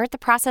 Start the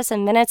process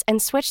in minutes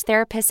and switch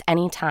therapists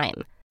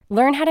anytime.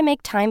 Learn how to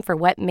make time for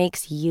what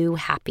makes you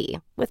happy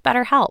with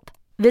BetterHelp.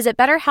 Visit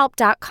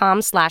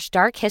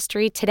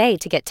BetterHelp.com/darkhistory today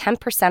to get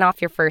 10%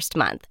 off your first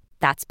month.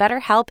 That's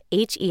BetterHelp,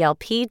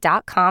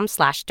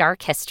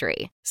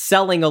 HELP.com/darkhistory.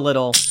 Selling a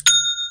little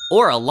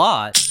or a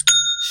lot,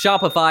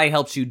 Shopify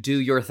helps you do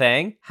your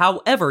thing,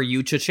 however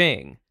you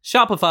cha-ching.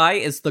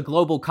 Shopify is the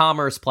global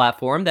commerce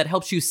platform that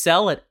helps you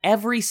sell at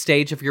every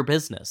stage of your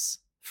business.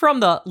 From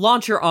the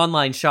launch your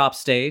online shop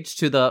stage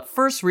to the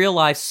first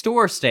real-life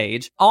store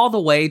stage, all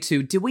the way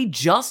to did we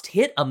just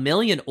hit 1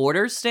 million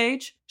orders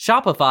stage?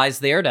 Shopify's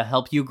there to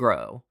help you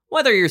grow.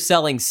 Whether you're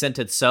selling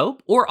scented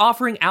soap or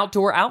offering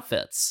outdoor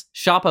outfits,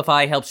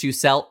 Shopify helps you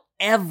sell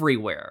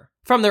everywhere.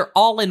 From their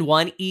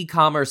all-in-one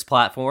e-commerce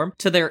platform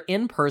to their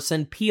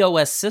in-person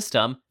POS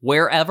system,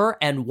 wherever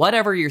and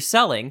whatever you're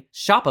selling,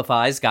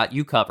 Shopify's got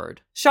you covered.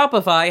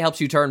 Shopify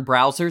helps you turn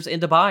browsers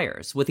into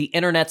buyers with the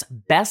internet's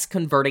best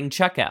converting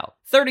checkout,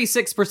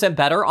 36%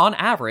 better on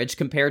average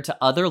compared to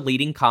other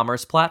leading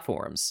commerce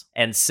platforms.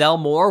 And sell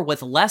more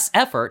with less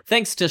effort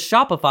thanks to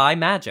Shopify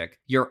Magic,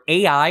 your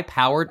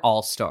AI-powered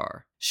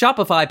all-star.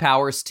 Shopify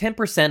powers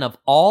 10% of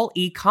all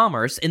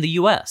e-commerce in the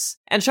US,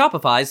 and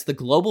Shopify's the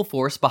global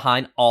force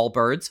behind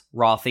Allbirds,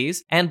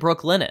 Rothy's, and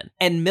Brooklinen,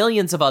 and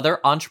millions of other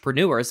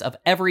entrepreneurs of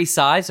every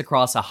size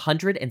across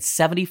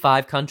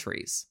 175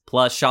 countries.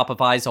 Plus,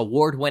 Shopify's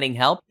award-winning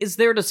help is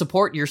there to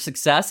support your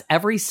success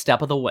every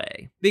step of the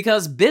way.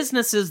 Because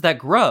businesses that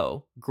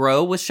grow,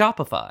 grow with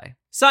Shopify.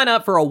 Sign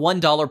up for a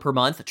 $1 per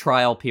month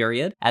trial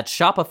period at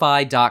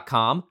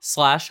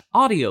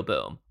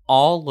shopify.com/audioboom,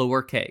 all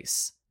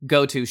lowercase.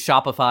 Go to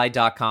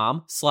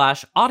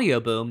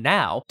shopify.com/audioboom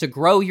now to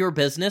grow your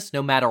business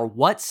no matter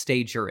what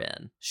stage you're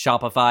in.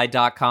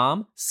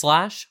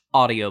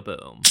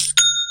 Shopify.com/audioboom.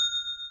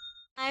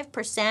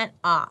 5%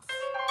 off.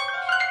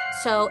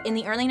 So in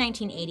the early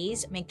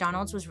 1980s,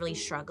 McDonald's was really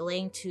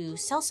struggling to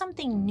sell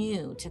something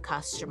new to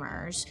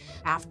customers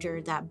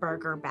after that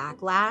burger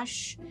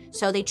backlash.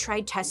 So they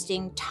tried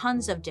testing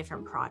tons of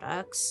different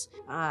products,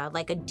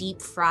 like a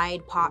deep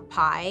fried pot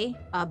pie,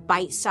 a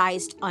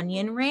bite-sized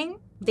onion ring.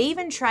 They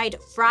even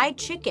tried fried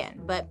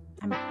chicken, but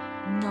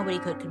nobody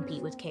could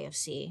compete with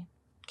KFC.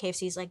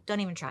 KFC's like, don't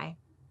even try.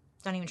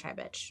 Don't even try,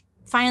 bitch.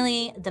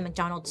 Finally, the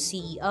McDonald's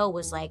CEO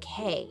was like,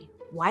 hey,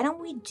 why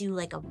don't we do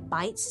like a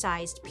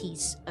bite-sized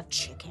piece of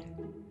chicken?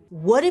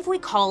 What if we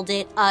called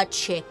it a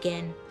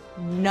chicken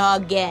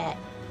nugget?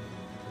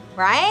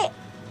 Right?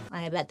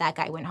 I bet that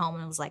guy went home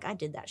and was like, I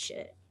did that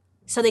shit.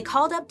 So they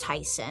called up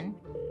Tyson,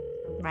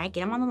 right?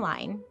 Get him on the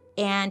line.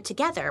 And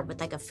together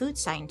with like a food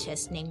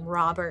scientist named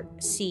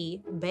Robert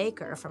C.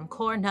 Baker from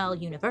Cornell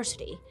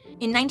University,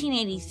 in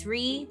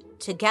 1983,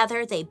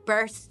 together they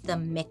birthed the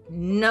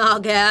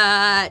McNugget.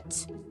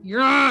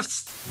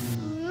 Yes!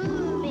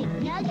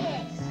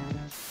 McNuggets.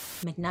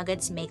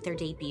 McNuggets make their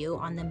debut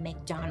on the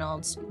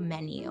McDonald's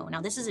menu.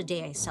 Now, this is a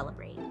day I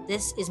celebrate.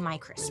 This is my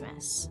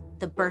Christmas,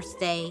 the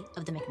birthday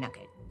of the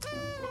McNugget.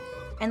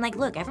 And like,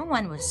 look,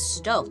 everyone was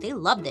stoked. They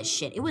loved this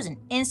shit. It was an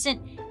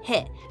instant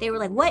hit. They were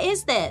like, what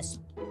is this?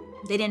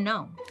 They didn't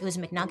know. It was a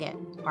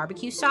McNugget.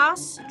 Barbecue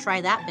sauce?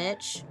 Try that,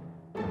 bitch.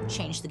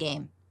 Changed the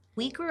game.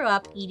 We grew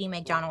up eating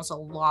McDonald's a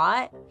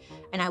lot,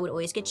 and I would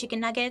always get chicken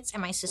nuggets,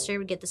 and my sister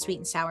would get the sweet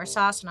and sour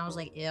sauce, and I was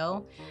like,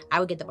 ew. I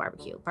would get the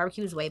barbecue.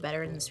 Barbecue is way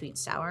better than the sweet and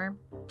sour.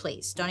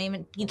 Please,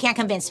 you can't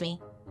convince me,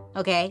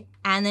 okay?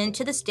 And then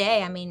to this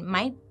day, I mean,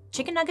 my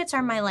chicken nuggets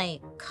are my,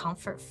 like,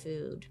 comfort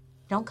food.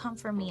 Don't come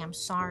for me, I'm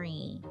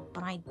sorry,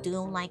 but I do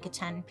like a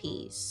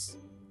 10-piece.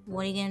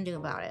 What are you gonna do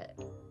about it?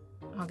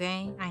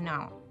 Okay, I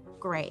know.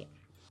 Great.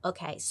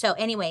 Okay, so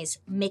anyways,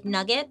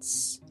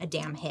 McNuggets, a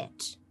damn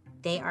hit.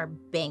 They are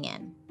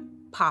banging,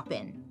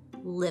 popping,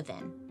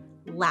 living,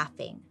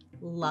 laughing,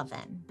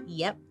 loving.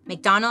 Yep.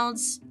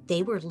 McDonald's,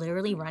 they were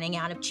literally running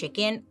out of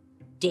chicken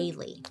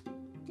daily.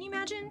 Can you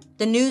imagine?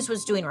 The news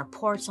was doing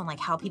reports on like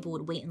how people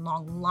would wait in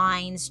long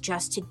lines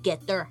just to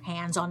get their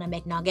hands on a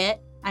McNugget.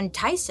 And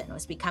Tyson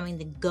was becoming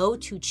the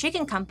go-to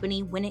chicken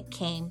company when it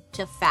came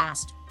to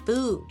fast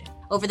food.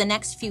 Over the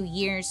next few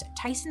years,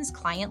 Tyson's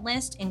client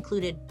list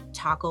included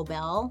Taco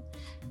Bell,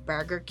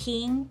 Burger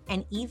King,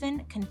 and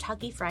even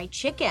Kentucky Fried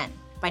Chicken.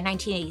 By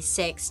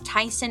 1986,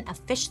 Tyson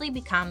officially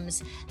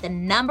becomes the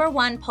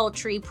 #1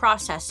 poultry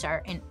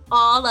processor in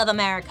all of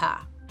America.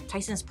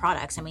 Tyson's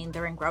products, I mean,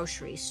 they're in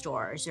grocery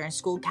stores, they're in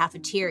school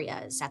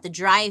cafeterias, at the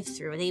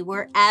drive-thru, they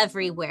were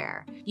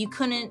everywhere. You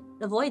couldn't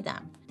avoid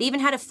them. They even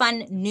had a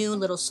fun new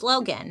little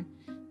slogan.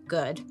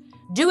 Good.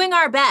 Doing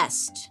our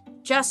best,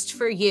 just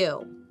for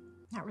you.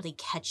 Not really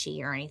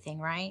catchy or anything,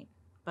 right?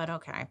 But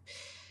okay.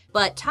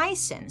 But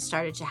Tyson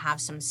started to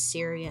have some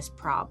serious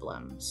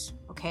problems,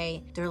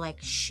 okay? They're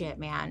like, shit,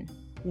 man,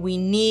 we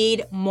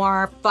need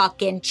more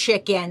fucking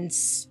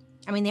chickens.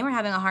 I mean, they were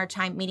having a hard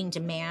time meeting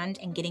demand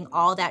and getting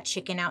all that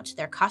chicken out to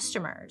their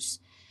customers.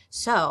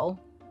 So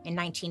in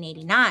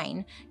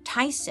 1989,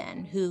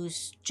 Tyson,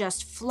 who's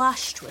just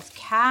flushed with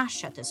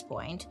cash at this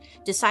point,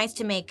 decides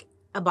to make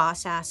a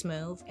boss-ass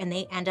move, and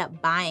they end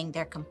up buying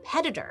their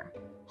competitor,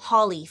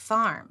 Holly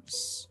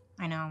Farms.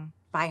 I know,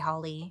 bye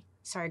Holly.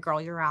 Sorry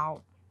girl, you're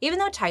out. Even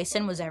though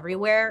Tyson was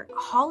everywhere,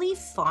 Holly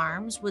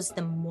Farms was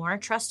the more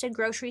trusted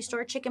grocery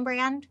store chicken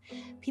brand.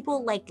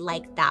 People liked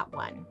that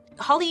one.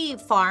 Holly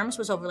Farms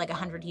was over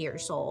 100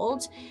 years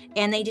old,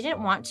 and they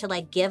didn't want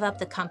to give up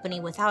the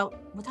company without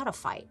a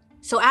fight.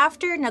 So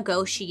after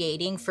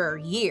negotiating for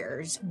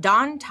years,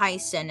 Don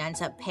Tyson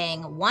ends up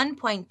paying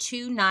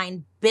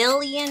 $1.29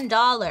 billion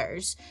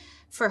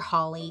for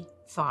Holly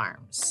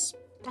Farms.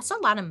 That's a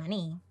lot of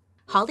money.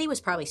 Holly was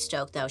probably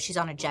stoked, though. She's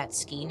on a jet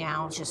ski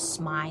now, just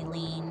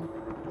smiling,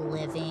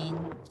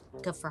 living.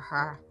 Good for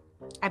her.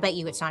 I bet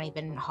you it's not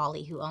even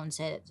Holly who owns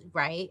it,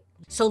 right?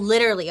 So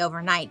literally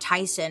overnight,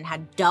 Tyson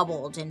had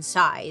doubled in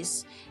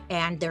size,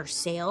 and their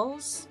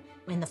sales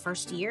in the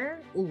first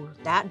year,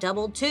 that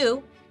doubled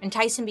too. And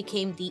Tyson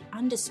became the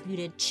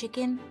undisputed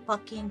chicken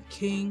fucking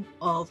king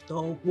of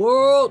the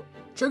world.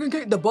 Chicken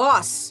king, the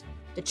boss.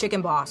 The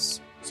chicken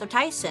boss. So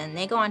Tyson,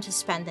 they go on to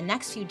spend the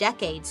next few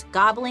decades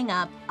gobbling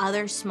up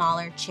other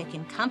smaller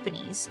chicken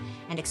companies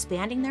and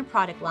expanding their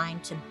product line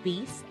to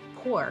beef,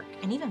 pork,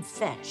 and even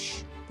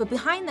fish. But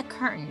behind the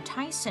curtain,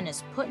 Tyson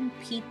is putting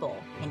people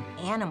and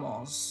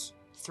animals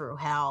through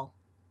hell.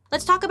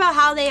 Let's talk about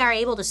how they are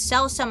able to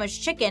sell so much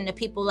chicken to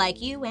people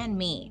like you and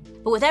me.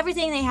 But with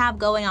everything they have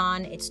going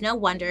on, it's no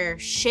wonder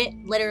shit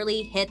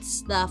literally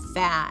hits the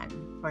fan.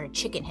 Or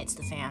chicken hits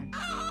the fan.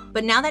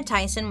 But now that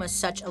Tyson was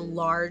such a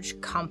large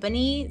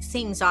company,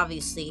 things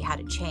obviously had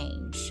to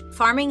change.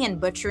 Farming and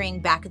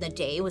butchering back in the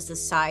day was the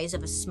size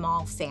of a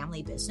small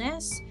family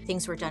business.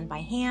 Things were done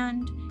by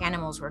hand,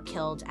 animals were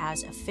killed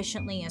as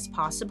efficiently as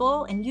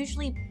possible, and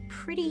usually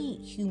pretty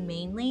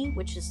humanely,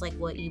 which is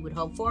what you would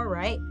hope for,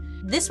 right?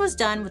 This was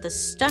done with a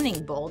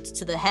stunning bolt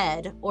to the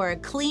head or a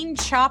clean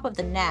chop of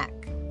the neck.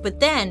 But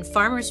then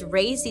farmers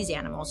raised these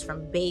animals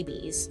from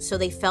babies, so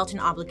they felt an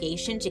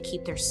obligation to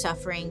keep their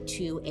suffering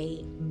to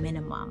a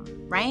minimum,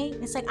 right?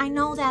 It's I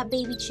know that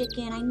baby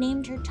chicken, I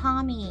named her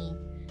Tommy.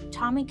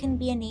 Tommy can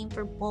be a name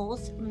for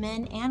both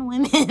men and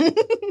women.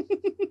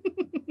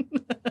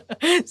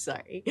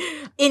 Sorry.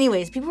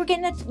 Anyways, people were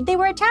they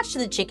were attached to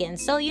the chicken,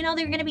 so they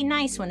were gonna be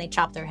nice when they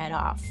chopped their head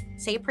off.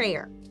 Say a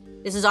prayer.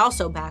 This is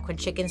also back when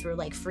chickens were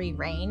like free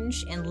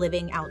range and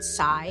living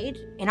outside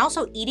and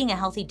also eating a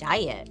healthy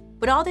diet.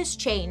 But all this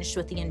changed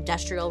with the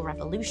Industrial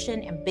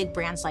Revolution and big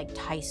brands like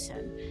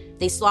Tyson.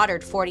 They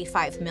slaughtered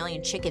 45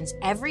 million chickens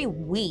every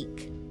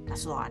week.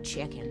 That's a lot of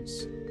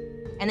chickens.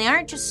 And they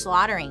aren't just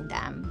slaughtering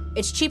them.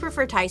 It's cheaper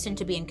for Tyson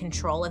to be in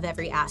control of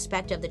every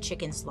aspect of the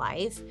chicken's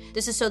life.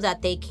 This is so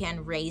that they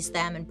can raise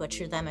them and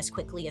butcher them as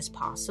quickly as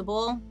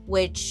possible,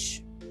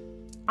 which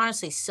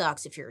honestly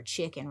sucks if you're a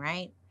chicken,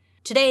 right?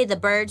 Today, the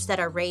birds that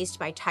are raised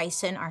by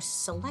Tyson are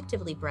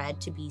selectively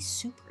bred to be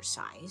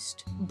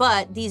supersized.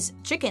 But these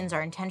chickens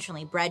are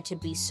intentionally bred to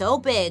be so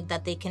big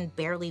that they can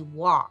barely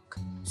walk.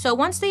 So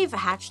once they've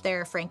hatched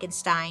their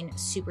Frankenstein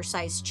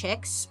supersized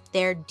chicks,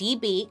 they're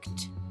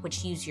debeaked,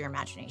 which use your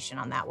imagination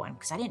on that one,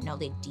 because I didn't know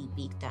they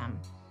debeaked them.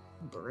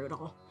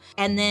 Brutal.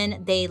 And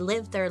then they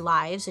live their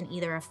lives in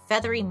either a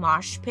feathery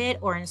mosh pit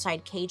or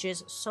inside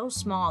cages so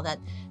small that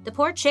the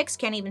poor chicks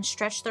can't even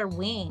stretch their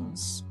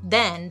wings.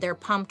 Then they're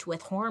pumped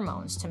with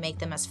hormones to make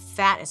them as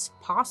fat as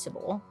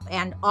possible.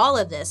 And all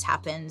of this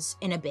happens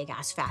in a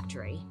big-ass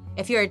factory.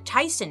 If you're a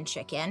Tyson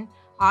chicken,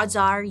 odds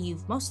are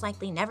you've most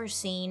likely never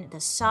seen the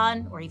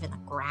sun or even the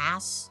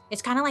grass.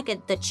 It's kind of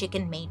like the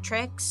chicken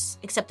matrix,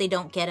 except they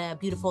don't get a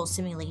beautiful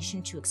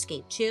simulation to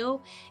escape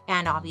to,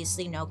 and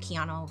obviously no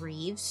Keanu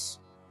Reeves.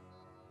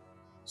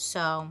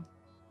 So,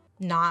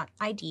 not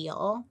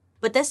ideal.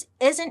 But this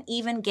isn't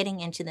even getting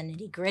into the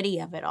nitty-gritty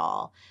of it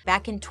all.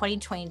 Back in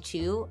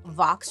 2022,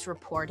 Vox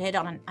reported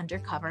on an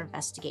undercover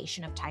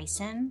investigation of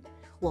Tyson.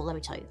 Well, let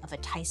me tell you, of a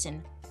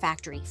Tyson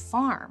factory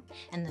farm.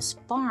 And this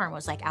farm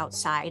was like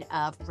outside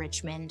of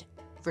Richmond,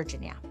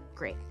 Virginia.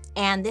 Great.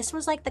 And this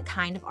was like the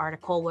kind of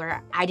article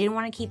where I didn't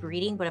want to keep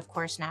reading, but of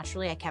course,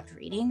 naturally, I kept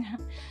reading.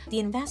 The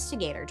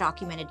investigator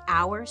documented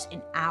hours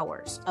and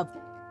hours of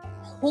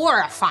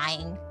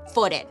horrifying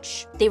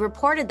footage. They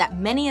reported that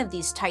many of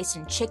these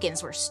Tyson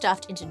chickens were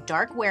stuffed into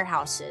dark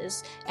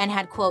warehouses and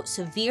had, quote,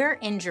 severe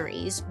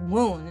injuries,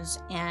 wounds,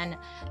 and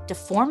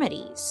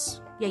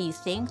deformities. Yeah, you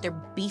think they're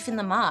beefing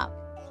them up.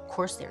 Of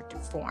course they're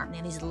deformed. They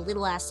have these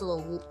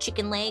little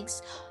chicken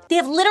legs. They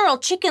have literal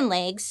chicken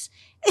legs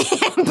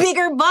and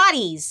bigger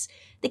bodies.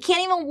 They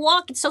can't even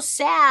walk. It's so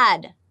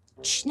sad.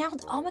 Now,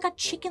 oh my God,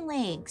 chicken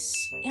legs.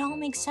 It all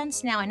makes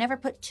sense now. I never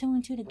put two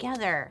and two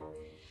together.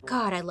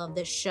 God, I love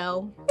this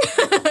show.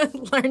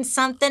 Learned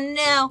something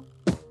new.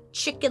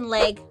 Chicken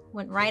leg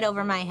went right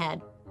over my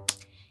head.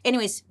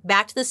 Anyways,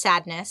 back to the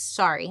sadness.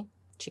 Sorry.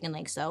 Chicken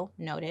legs, though,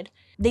 noted.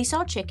 They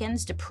saw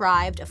chickens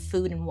deprived of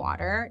food and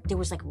water. There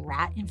was like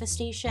rat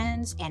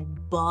infestations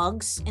and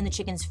bugs in the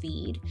chicken's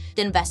feed.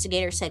 The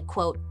investigator said,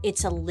 quote,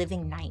 "It's a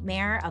living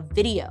nightmare. A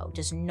video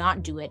does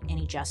not do it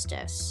any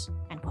justice,"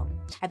 end quote.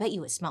 I bet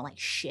you it smelled like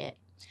shit.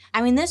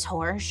 I mean, this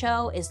horror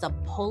show is the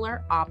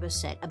polar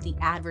opposite of the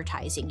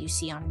advertising you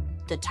see on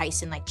the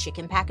Tyson like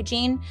chicken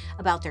packaging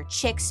about their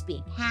chicks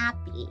being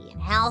happy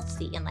and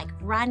healthy and like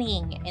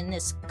running in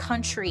this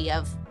country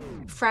of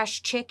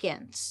fresh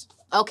chickens.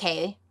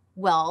 Okay,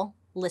 well,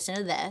 listen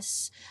to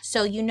this.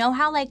 So you know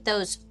how like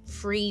those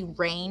free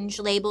range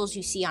labels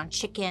you see on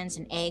chickens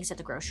and eggs at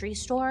the grocery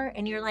store?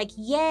 And you're like,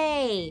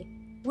 yay,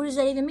 what does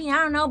that even mean? I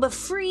don't know, but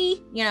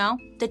free, you know,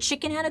 the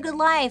chicken had a good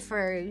life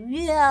or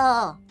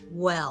yeah.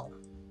 Well,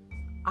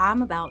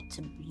 I'm about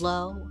to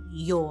blow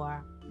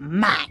your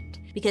mind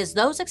because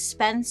those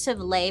expensive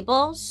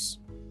labels,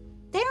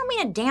 they don't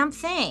mean a damn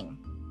thing.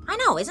 I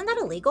know, isn't that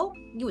illegal?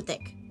 You would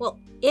think. Well,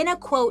 in a,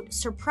 quote,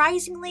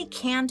 surprisingly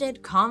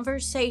candid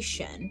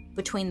conversation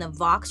between the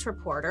Vox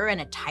reporter and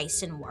a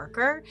Tyson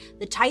worker,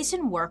 the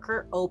Tyson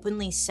worker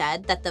openly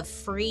said that the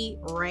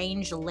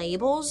free-range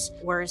labels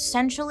were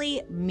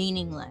essentially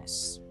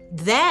meaningless.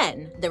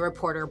 Then the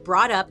reporter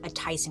brought up a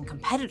Tyson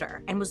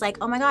competitor and was like,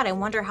 oh my God, I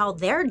wonder how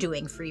they're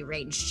doing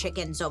free-range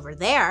chickens over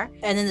there.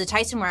 And then the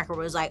Tyson worker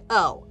was like,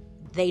 oh,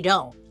 they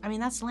don't. I mean,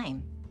 that's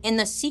lame. In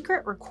the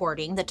secret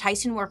recording, the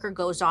Tyson worker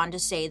goes on to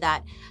say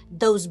that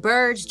those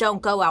birds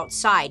don't go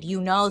outside. You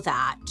know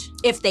that.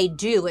 If they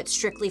do, it's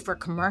strictly for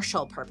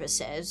commercial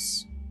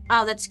purposes.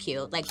 Oh, that's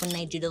cute. Like when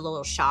they do the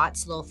little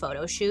shots, little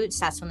photo shoots,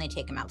 that's when they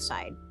take them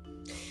outside.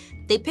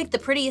 They pick the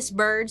prettiest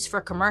birds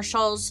for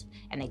commercials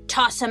and they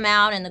toss them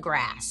out in the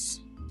grass.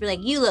 Be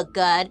like, you look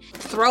good.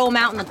 Throw them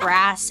out in the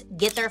grass,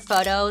 get their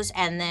photos,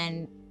 and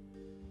then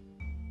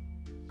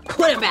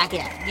put them back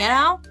in, you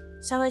know?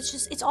 So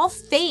it's all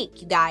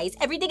fake, you guys.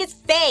 Everything is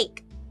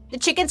fake. The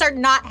chickens are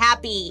not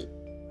happy,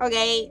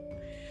 okay?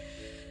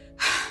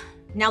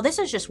 Now, this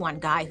is just one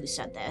guy who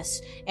said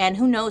this, and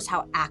who knows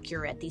how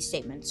accurate these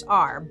statements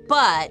are,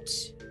 but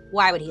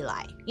why would he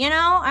lie? You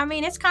know, I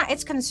mean,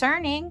 it's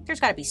concerning. There's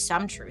gotta be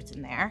some truth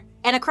in there.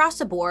 And across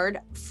the board,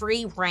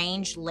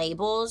 free-range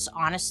labels,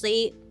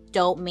 honestly,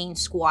 don't mean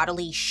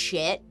squattily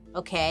shit,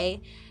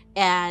 okay?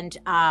 And,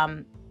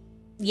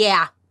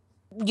 yeah,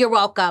 you're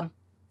welcome.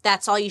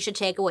 That's all you should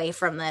take away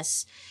from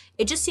this.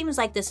 It just seems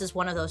like this is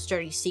one of those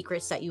dirty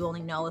secrets that you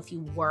only know if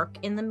you work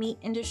in the meat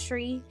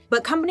industry.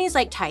 But companies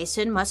like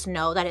Tyson must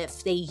know that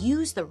if they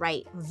use the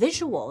right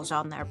visuals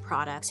on their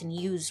products and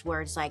use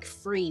words like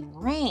free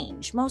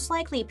range, most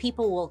likely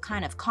people will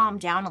kind of calm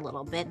down a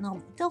little bit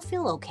and they'll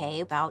feel okay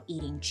about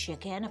eating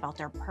chicken, about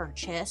their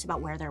purchase, about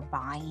where they're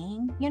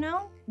buying, you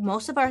know?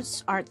 Most of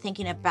us aren't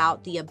thinking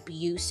about the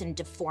abuse and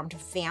deformed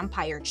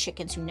vampire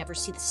chickens who never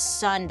see the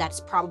sun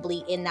that's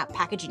probably in that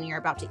packaging you're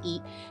about to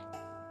eat,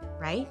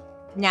 right?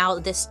 Now,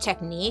 this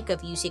technique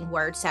of using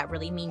words that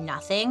really mean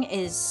nothing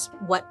is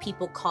what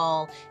people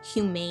call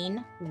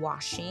humane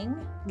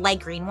washing,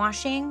 like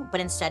greenwashing,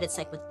 but instead it's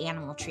like with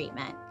animal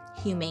treatment,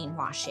 humane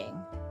washing.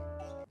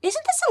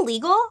 Isn't this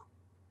illegal?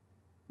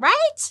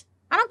 Right?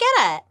 I don't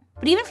get it.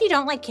 But even if you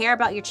don't care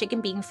about your chicken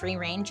being free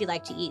range, you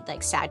like to eat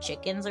sad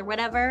chickens or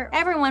whatever,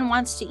 everyone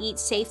wants to eat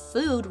safe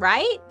food,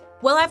 right?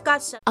 Well, I've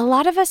got some. A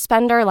lot of us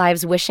spend our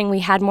lives wishing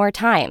we had more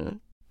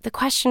time. The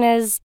question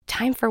is,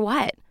 time for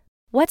what?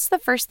 What's the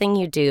first thing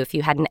you'd do if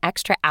you had an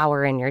extra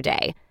hour in your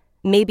day?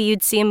 Maybe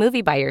you'd see a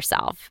movie by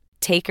yourself,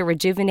 take a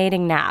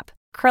rejuvenating nap,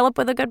 curl up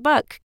with a good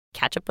book,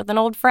 catch up with an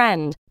old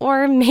friend,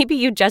 or maybe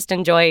you just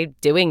enjoy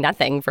doing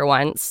nothing for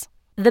once.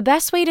 The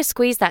best way to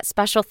squeeze that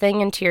special thing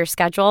into your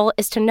schedule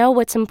is to know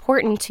what's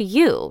important to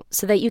you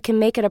so that you can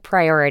make it a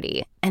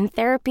priority, and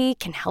therapy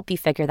can help you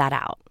figure that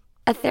out.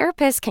 A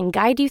therapist can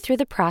guide you through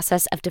the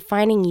process of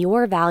defining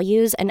your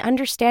values and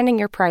understanding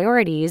your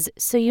priorities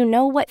so you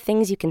know what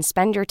things you can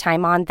spend your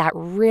time on that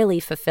really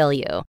fulfill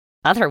you.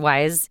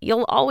 Otherwise,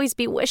 you'll always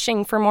be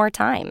wishing for more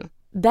time.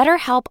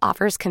 BetterHelp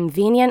offers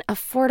convenient,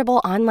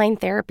 affordable online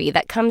therapy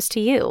that comes to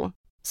you.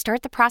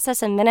 Start the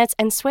process in minutes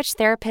and switch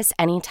therapists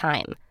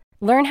anytime.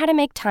 Learn how to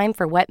make time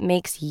for what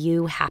makes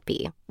you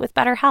happy with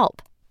BetterHelp.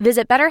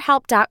 Visit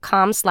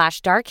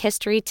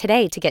BetterHelp.com/darkhistory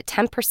today to get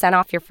 10%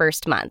 off your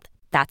first month.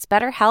 That's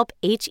BetterHelp,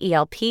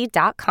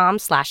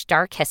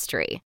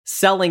 HELP.com/darkhistory.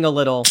 Selling a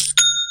little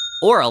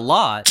or a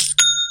lot,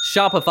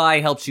 Shopify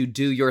helps you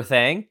do your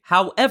thing,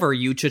 however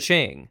you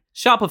cha-ching.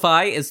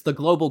 Shopify is the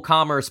global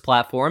commerce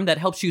platform that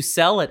helps you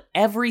sell at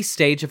every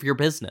stage of your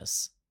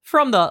business.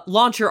 From the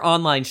launch your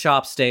online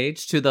shop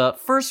stage to the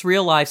first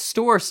real-life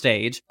store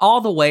stage,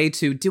 all the way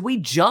to did we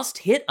just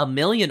hit 1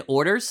 million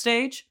orders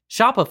stage?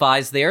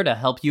 Shopify's there to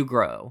help you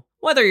grow.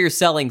 Whether you're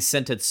selling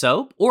scented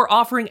soap or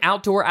offering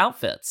outdoor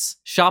outfits,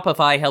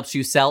 Shopify helps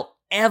you sell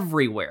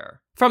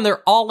everywhere. From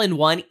their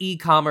all-in-one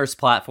e-commerce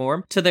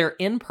platform to their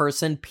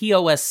in-person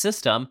POS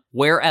system,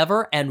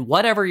 wherever and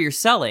whatever you're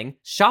selling,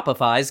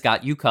 Shopify's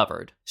got you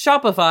covered.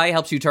 Shopify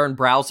helps you turn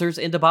browsers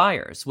into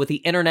buyers with the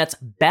internet's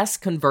best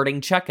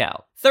converting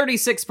checkout,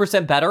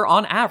 36% better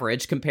on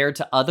average compared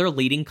to other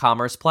leading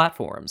commerce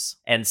platforms.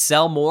 And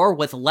sell more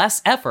with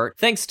less effort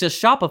thanks to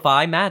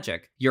Shopify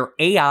Magic, your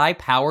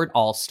AI-powered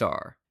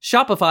all-star.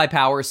 Shopify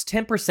powers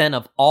 10%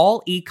 of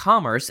all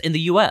e-commerce in the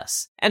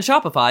US, and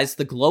Shopify's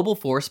the global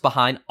force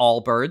behind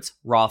Allbirds,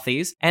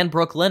 Rothy's, and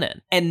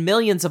Brooklinen, and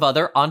millions of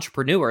other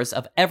entrepreneurs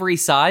of every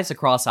size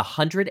across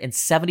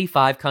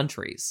 175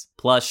 countries.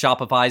 Plus,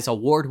 Shopify's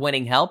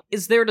award-winning help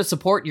is there to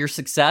support your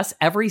success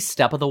every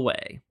step of the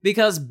way.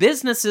 Because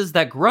businesses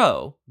that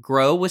grow,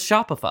 grow with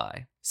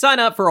Shopify. Sign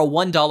up for a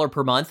 $1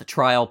 per month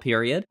trial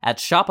period at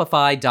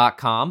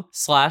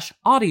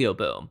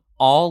shopify.com/audioboom,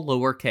 all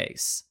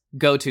lowercase.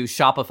 Go to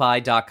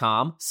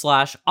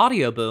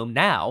shopify.com/audioboom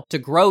now to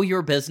grow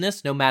your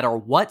business no matter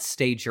what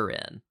stage you're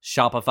in.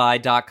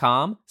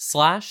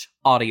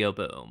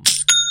 Shopify.com/audioboom.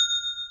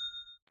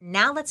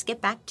 Now let's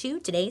get back to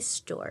today's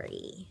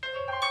story.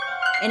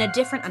 In a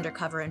different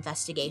undercover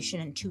investigation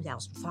in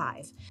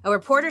 2005, a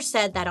reporter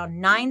said that on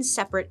 9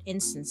 separate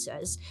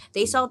instances,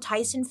 they saw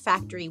Tyson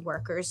factory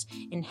workers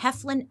in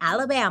Heflin,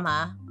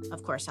 Alabama,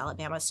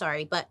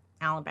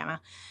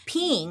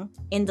 peeing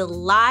in the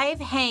live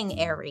hang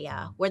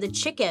area where the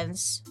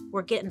chickens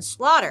were getting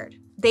slaughtered.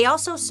 They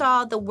also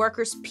saw the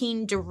workers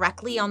peeing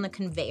directly on the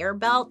conveyor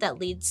belt that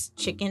leads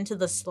chicken to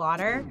the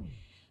slaughter.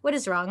 What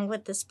is wrong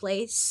with this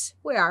place?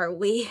 Where are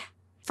we?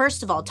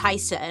 First of all,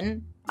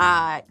 Tyson,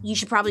 you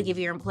should probably give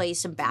your employees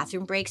some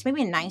bathroom breaks,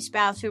 maybe a nice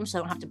bathroom so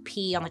they don't have to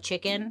pee on the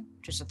chicken.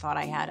 Just a thought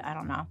I had, I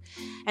don't know.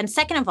 And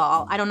second of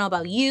all, I don't know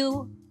about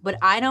you, but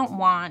I don't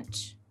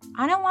want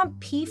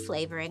pee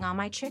flavoring on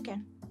my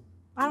chicken.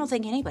 I don't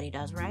think anybody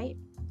does, right?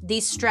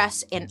 These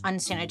stress and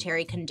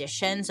unsanitary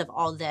conditions of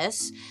all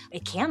this,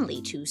 it can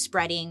lead to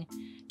spreading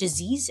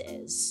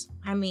diseases.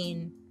 I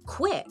mean,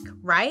 quick,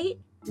 right?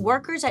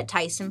 Workers at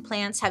Tyson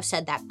plants have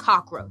said that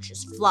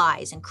cockroaches,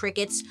 flies, and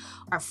crickets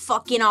are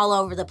fucking all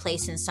over the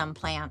place in some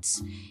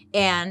plants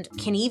and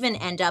can even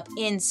end up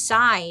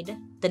inside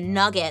the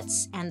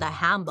nuggets and the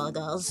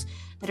hamburgers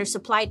that are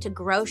supplied to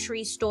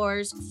grocery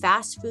stores,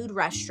 fast food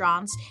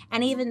restaurants,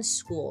 and even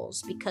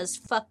schools because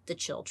fuck the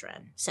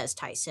children, says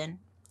Tyson.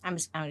 I'm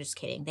just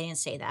kidding. They didn't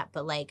say that,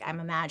 but I'm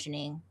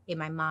imagining in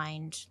my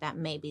mind that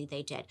maybe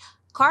they did.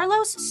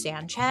 Carlos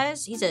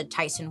Sanchez, he's a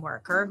Tyson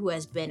worker who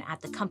has been at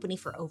the company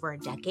for over a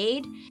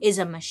decade, is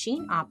a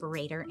machine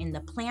operator in the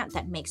plant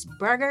that makes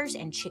burgers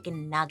and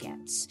chicken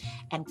nuggets.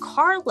 And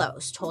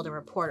Carlos told a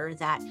reporter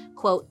that,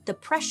 quote, the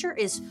pressure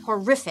is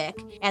horrific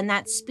and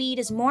that speed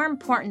is more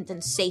important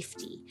than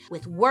safety,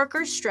 with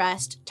workers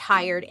stressed,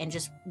 tired, and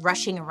just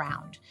rushing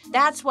around.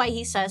 That's why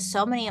he says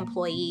so many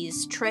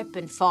employees trip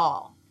and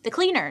fall. The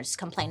cleaners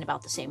complain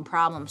about the same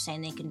problem,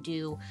 saying they can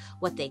do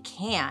what they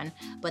can,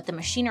 but the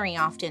machinery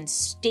often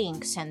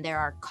stinks and there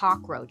are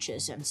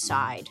cockroaches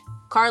inside.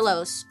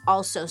 Carlos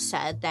also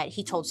said that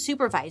he told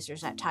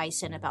supervisors at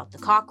Tyson about the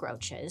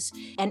cockroaches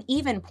and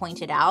even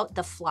pointed out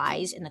the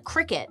flies and the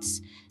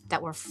crickets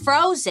that were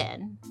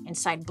frozen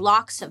inside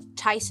blocks of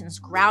Tyson's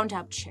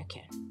ground-up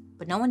chicken.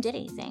 But no one did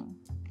anything.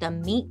 The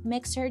meat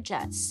mixer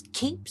just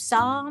keeps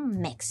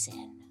on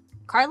mixing.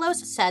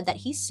 Carlos said that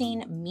he's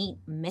seen meat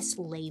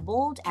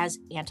mislabeled as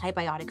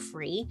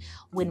antibiotic-free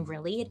when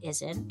really it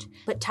isn't.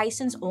 But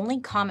Tyson's only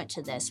comment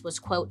to this was,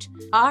 quote,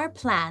 our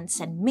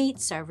plants and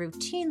meats are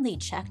routinely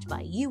checked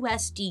by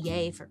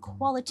USDA for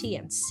quality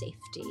and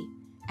safety,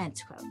 end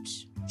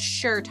quote.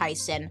 Sure,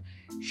 Tyson,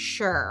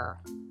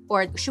 sure.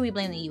 Or should we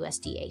blame the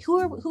USDA?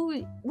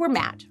 We're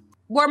mad.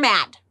 We're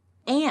mad.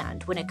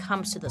 And when it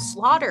comes to the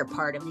slaughter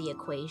part of the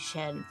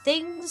equation,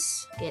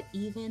 things get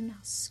even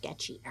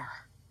sketchier.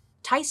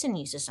 Tyson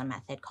uses a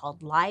method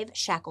called live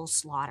shackle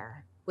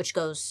slaughter, which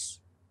goes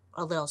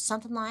a little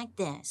something like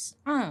this.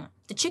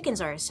 The chickens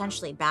are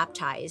essentially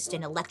baptized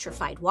in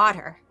electrified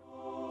water,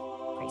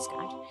 praise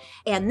God,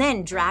 and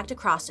then dragged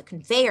across a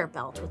conveyor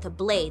belt with a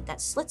blade that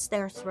slits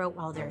their throat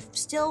while they're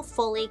still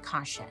fully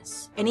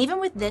conscious. And even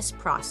with this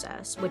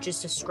process, which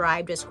is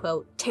described as,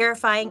 quote,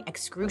 terrifying,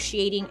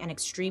 excruciating, and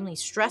extremely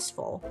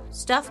stressful,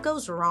 stuff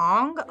goes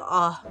wrong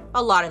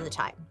a lot of the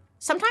time.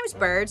 Sometimes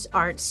birds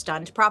aren't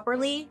stunned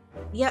properly.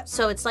 Yep,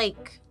 so it's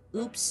like,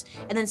 oops.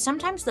 And then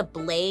sometimes the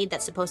blade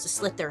that's supposed to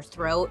slit their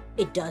throat,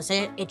 it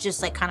doesn't. It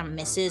just like kind of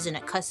misses and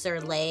it cuts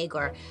their leg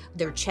or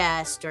their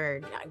chest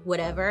or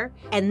whatever.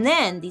 And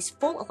then these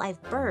full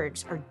alive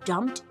birds are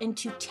dumped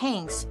into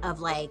tanks of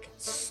like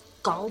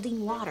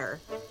scalding water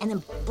and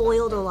then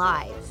boiled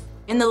alive.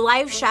 And the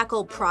live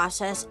shackle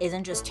process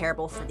isn't just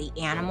terrible for the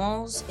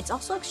animals, it's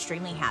also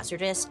extremely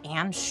hazardous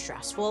and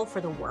stressful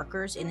for the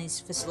workers in these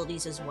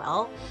facilities as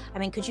well. I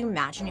mean, could you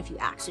imagine if you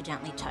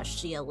accidentally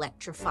touched the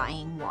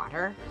electrifying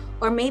water?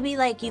 Or maybe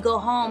like you go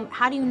home,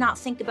 how do you not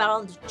think about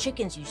all the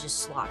chickens you just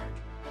slaughtered?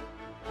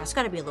 That's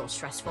gotta be a little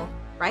stressful,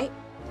 right?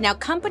 Now,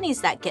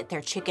 companies that get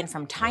their chicken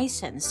from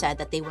Tyson said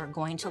that they were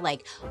going to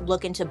like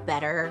look into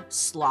better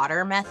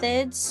slaughter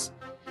methods.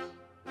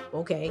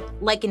 Okay.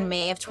 Like in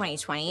May of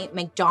 2020,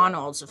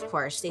 McDonald's, of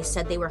course, they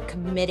said they were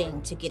committing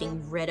to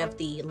getting rid of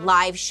the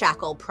live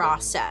shackle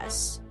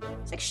process.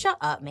 It's like, shut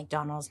up,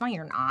 McDonald's. No,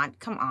 you're not.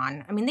 Come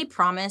on. I mean, they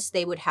promised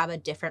they would have a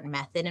different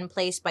method in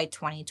place by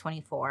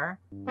 2024.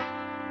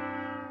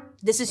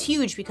 This is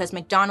huge because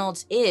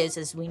McDonald's is,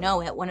 as we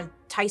know it, one of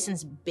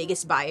Tyson's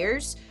biggest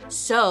buyers.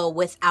 So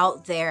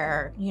without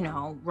their,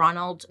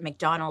 Ronald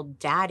McDonald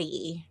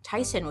daddy,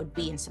 Tyson would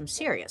be in some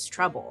serious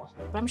trouble.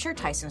 But I'm sure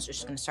Tyson's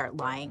just gonna start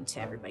lying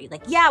to everybody.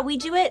 Like, yeah, we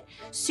do it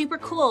super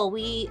cool.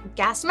 We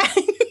gas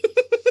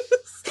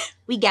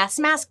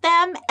mask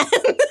them.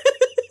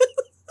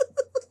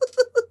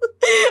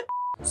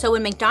 So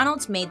when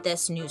McDonald's made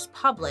this news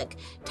public,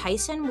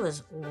 Tyson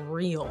was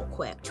real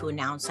quick to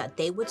announce that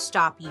they would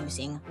stop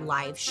using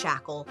live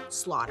shackle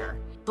slaughter.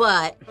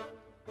 But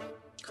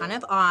kind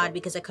of odd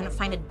because I couldn't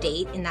find a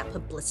date in that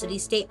publicity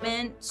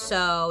statement.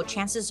 So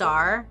chances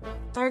are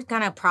they're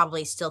gonna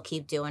probably still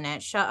keep doing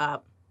it. Shut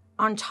up.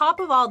 On top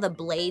of all the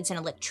blades and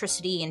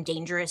electricity and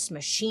dangerous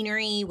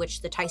machinery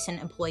which the Tyson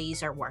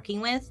employees are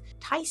working with,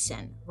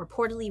 Tyson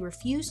reportedly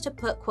refused to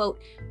put, quote,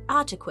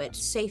 adequate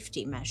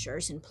safety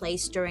measures in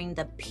place during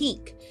the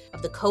peak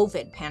of the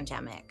COVID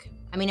pandemic.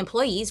 I mean,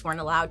 employees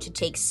weren't allowed to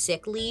take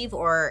sick leave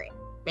or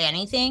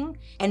anything,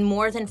 and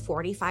more than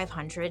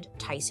 4,500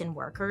 Tyson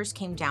workers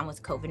came down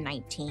with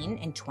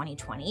COVID-19 in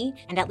 2020,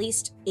 and at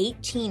least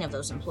 18 of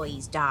those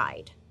employees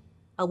died.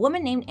 A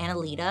woman named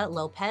Annalita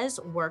Lopez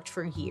worked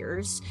for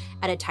years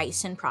at a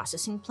Tyson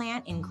processing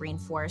plant in Green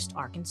Forest,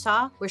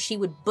 Arkansas, where she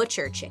would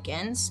butcher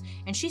chickens.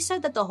 And she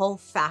said that the whole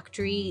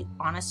factory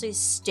honestly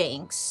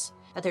stinks,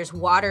 that there's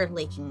water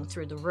leaking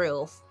through the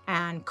roof,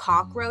 and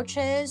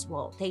cockroaches,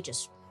 well, they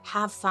just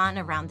have fun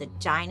around the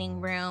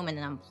dining room and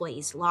the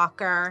employee's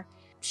locker.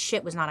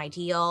 Shit was not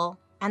ideal.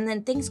 And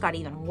then things got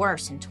even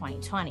worse in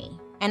 2020.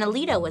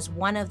 Annalita was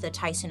one of the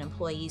Tyson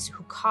employees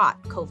who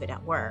caught COVID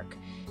at work.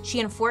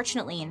 She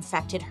unfortunately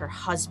infected her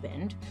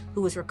husband,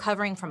 who was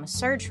recovering from a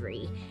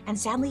surgery, and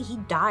sadly he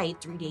died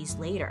 3 days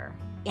later.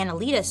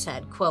 Annalita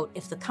said, quote,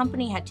 if the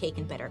company had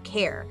taken better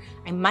care,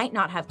 I might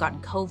not have gotten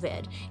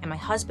COVID and my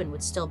husband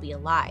would still be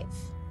alive,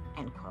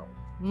 end quote.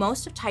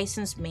 Most of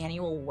Tyson's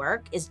manual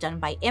work is done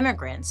by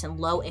immigrants in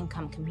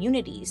low-income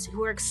communities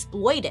who are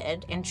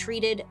exploited and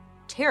treated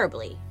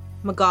terribly.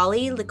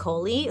 Magali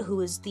Licoli,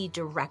 who is the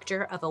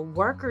director of a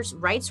workers'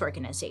 rights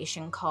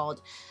organization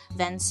called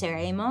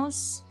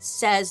Venceremos,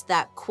 says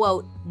that,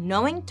 quote,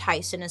 knowing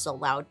Tyson is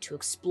allowed to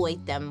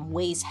exploit them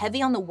weighs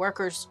heavy on the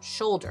workers'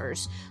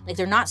 shoulders, like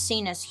they're not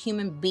seen as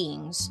human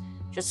beings,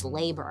 just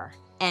labor,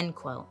 end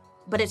quote.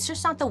 But it's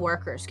just not the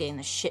workers getting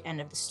the shit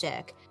end of the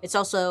stick. It's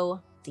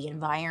also the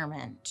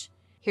environment.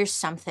 Here's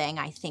something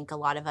I think a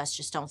lot of us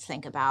just don't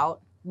think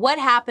about. What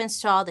happens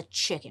to all the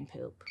chicken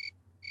poop?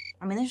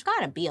 I mean, there's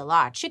gotta be a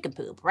lot of chicken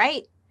poop,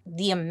 right?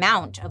 The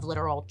amount of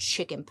literal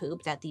chicken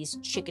poop that these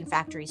chicken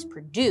factories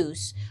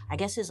produce, I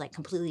guess, is like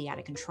completely out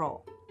of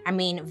control. I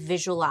mean,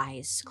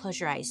 visualize, close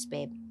your eyes,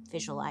 babe,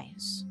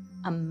 visualize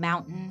a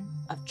mountain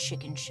of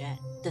chicken shit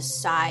the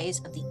size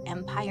of the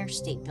Empire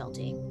State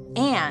Building.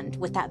 And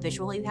with that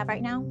visual you have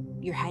right now,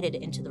 you're headed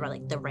into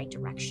the right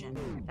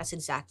direction. That's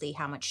exactly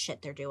how much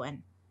shit they're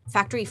doing.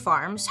 Factory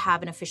farms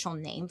have an official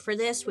name for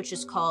this, which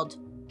is called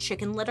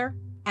chicken litter.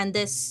 And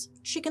this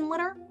chicken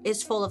litter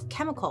is full of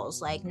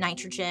chemicals like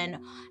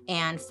nitrogen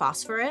and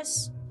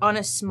phosphorus. On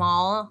a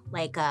small,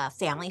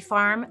 family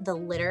farm, the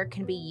litter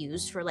can be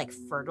used for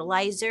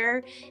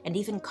fertilizer and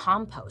even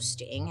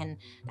composting. And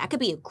that could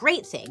be a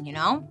great thing, you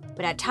know?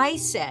 But at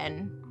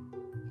Tyson,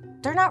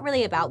 they're not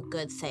really about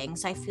good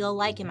things, I feel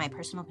like, in my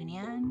personal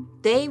opinion.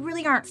 They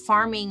really aren't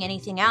farming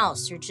anything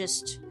else. They're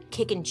just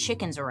kicking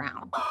chickens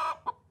around.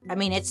 I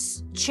mean,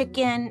 it's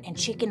chicken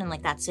and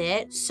that's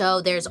it.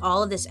 So there's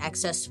all of this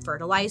excess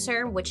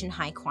fertilizer, which in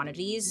high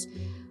quantities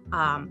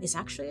is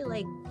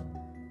actually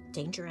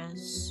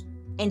dangerous.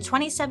 In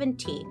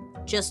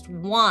 2017, just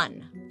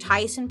one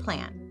Tyson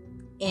plant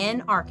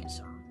in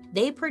Arkansas,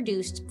 they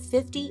produced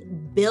 50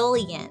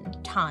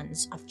 billion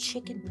tons of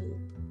chicken poop.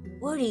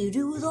 What do you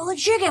do with all the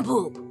chicken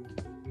poop?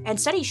 And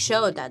studies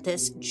showed that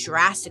this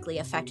drastically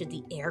affected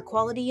the air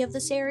quality of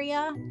this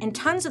area, and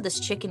tons of this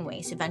chicken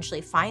waste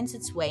eventually finds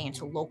its way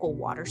into local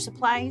water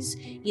supplies,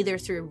 either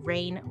through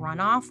rain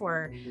runoff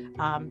or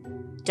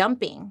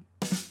dumping.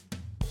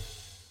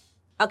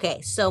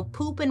 Okay, so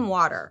poop and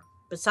water.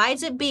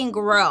 Besides it being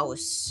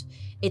gross,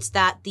 it's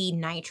that the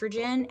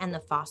nitrogen and the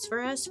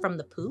phosphorus from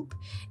the poop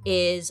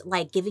is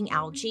giving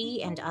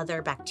algae and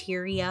other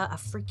bacteria a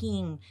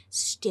freaking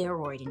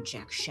steroid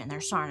injection. They're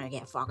starting to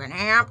get fucking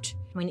amped.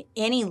 I mean,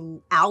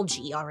 any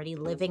algae already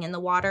living in the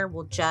water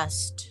will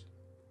just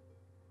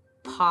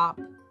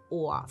pop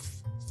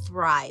off,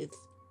 thrive,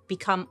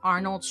 become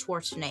Arnold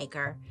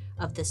Schwarzenegger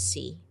of the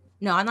sea.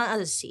 No, I'm not of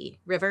the sea.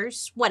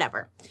 Rivers,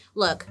 whatever.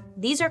 Look,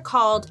 these are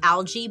called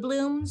algae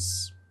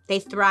blooms. They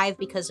thrive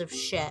because of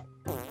shit.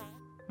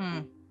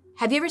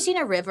 Have you ever seen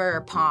a river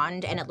or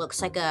pond and it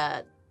looks like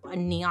a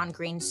neon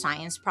green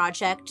science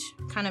project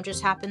kind of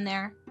just happened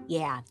there?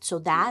 Yeah, so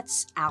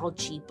that's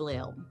algae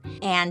bloom.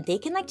 And they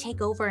can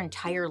take over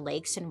entire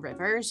lakes and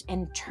rivers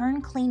and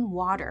turn clean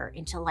water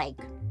into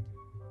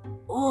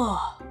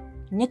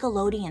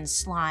Nickelodeon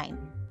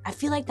slime. I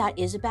feel like that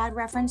is a bad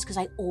reference because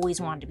I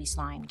always wanted to be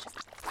slimed.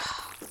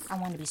 I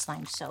wanted to be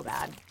slimed so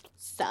bad.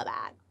 So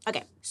bad.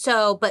 Okay,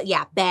 but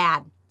yeah,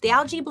 bad. The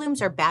algae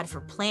blooms are bad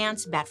for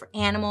plants, bad for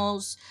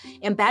animals,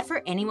 and bad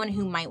for anyone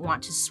who might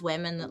want to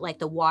swim in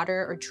the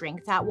water or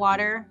drink that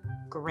water.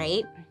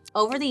 Great.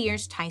 Over the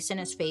years, Tyson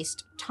has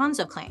faced tons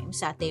of claims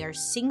that they are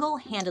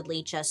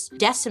single-handedly just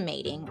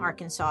decimating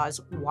Arkansas's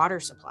water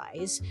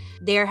supplies.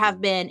 There have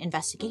been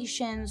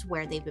investigations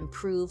where they've been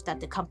proved that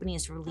the company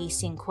is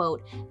releasing,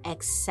 quote,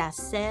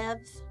 excessive,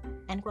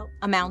 end quote,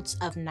 amounts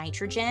of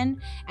nitrogen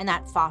and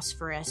that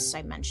phosphorus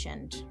I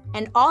mentioned.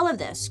 And all of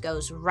this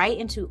goes right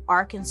into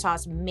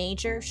Arkansas's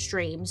major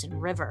streams and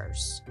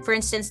rivers. For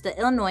instance, the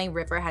Illinois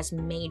River has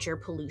major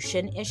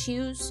pollution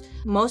issues,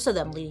 most of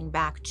them leading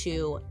back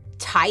to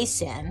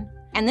Tyson.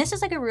 And this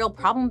is a real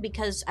problem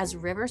because as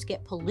rivers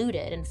get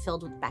polluted and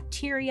filled with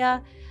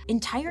bacteria,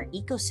 entire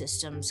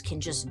ecosystems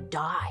can just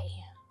die.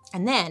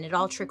 And then it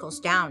all trickles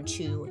down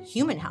to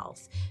human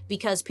health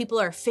because people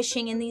are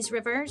fishing in these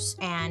rivers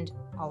and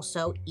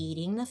also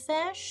eating the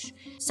fish.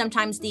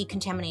 Sometimes the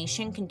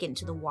contamination can get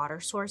into the water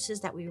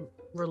sources that we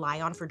rely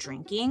on for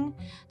drinking.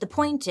 The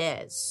point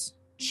is,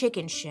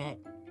 chicken shit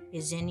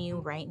is in you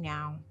right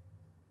now.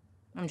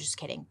 I'm just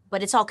kidding,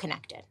 but it's all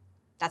connected.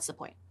 That's the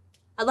point.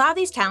 A lot of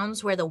these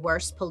towns where the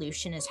worst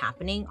pollution is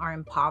happening are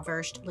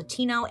impoverished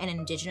Latino and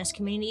indigenous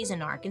communities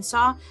in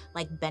Arkansas,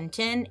 like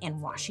Benton and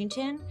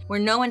Washington, where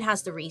no one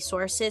has the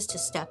resources to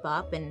step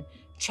up and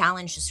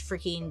challenge this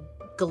freaking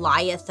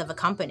Goliath of a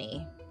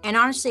company. And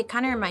honestly, it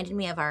kind of reminded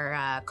me of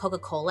our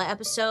Coca-Cola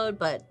episode,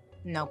 but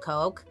no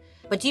Coke.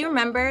 But do you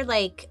remember,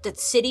 the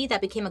city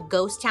that became a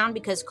ghost town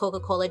because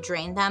Coca-Cola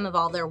drained them of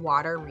all their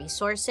water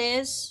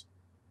resources?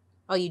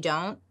 Oh, you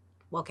don't?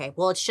 Okay,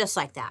 well, it's just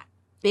like that.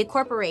 Big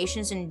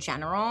corporations in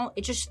general,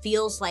 it just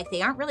feels like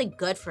they aren't really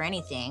good for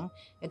anything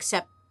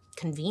except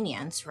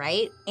convenience,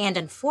 right? And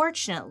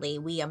unfortunately,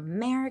 we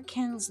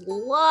Americans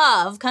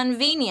love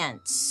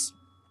convenience.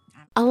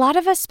 A lot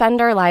of us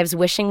spend our lives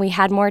wishing we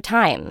had more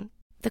time.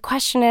 The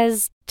question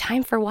is,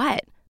 time for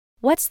what?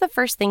 What's the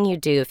first thing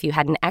you'd do if you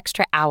had an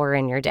extra hour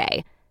in your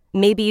day?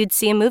 Maybe you'd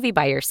see a movie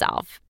by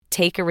yourself,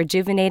 take a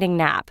rejuvenating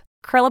nap,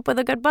 curl up with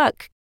a good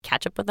book,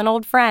 catch up with an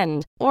old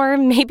friend, or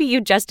maybe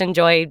you just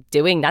enjoy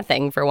doing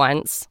nothing for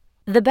once.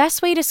 The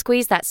best way to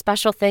squeeze that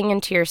special thing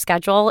into your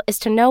schedule is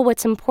to know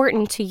what's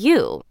important to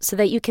you so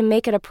that you can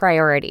make it a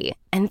priority,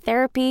 and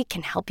therapy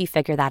can help you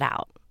figure that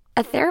out.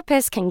 A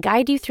therapist can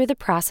guide you through the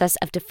process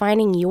of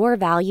defining your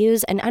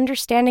values and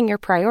understanding your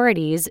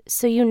priorities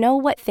so you know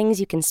what things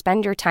you can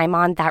spend your time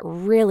on that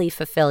really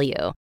fulfill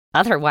you.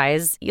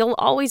 Otherwise, you'll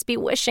always be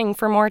wishing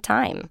for more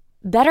time.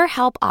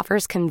 BetterHelp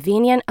offers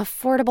convenient,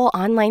 affordable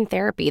online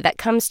therapy that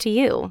comes to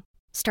you.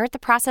 Start the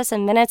process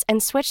in minutes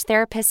and switch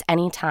therapists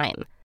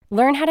anytime.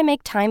 Learn how to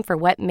make time for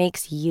what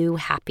makes you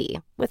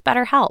happy with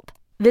BetterHelp.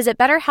 Visit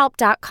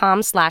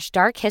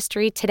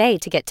BetterHelp.com/darkhistory today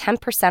to get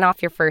 10%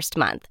 off your first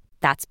month.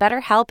 That's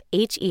BetterHelp,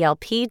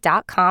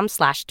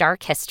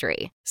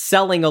 HELP.com/darkhistory.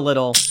 Selling a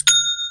little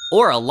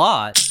or a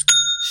lot,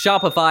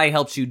 Shopify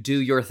helps you do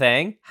your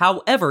thing,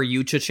 however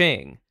you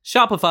cha-ching.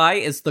 Shopify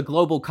is the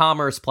global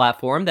commerce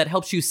platform that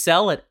helps you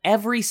sell at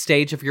every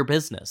stage of your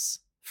business.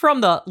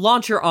 From the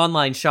launch your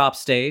online shop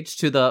stage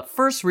to the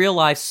first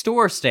real-life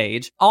store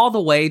stage, all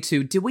the way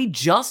to did we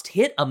just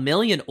hit 1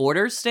 million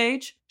orders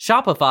stage?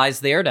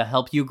 Shopify's there to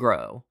help you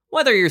grow.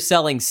 Whether you're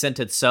selling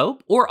scented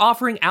soap or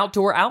offering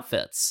outdoor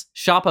outfits,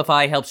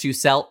 Shopify helps you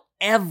sell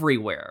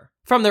everywhere.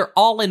 From their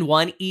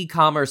all-in-one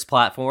e-commerce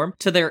platform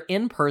to their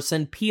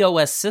in-person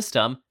POS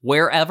system,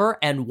 wherever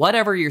and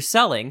whatever you're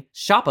selling,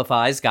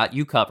 Shopify's got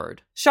you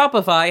covered.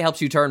 Shopify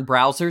helps you turn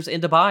browsers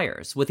into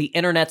buyers with the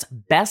internet's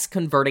best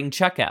converting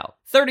checkout,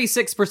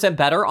 36%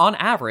 better on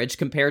average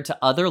compared to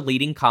other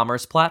leading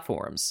commerce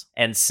platforms.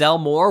 And sell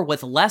more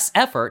with less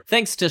effort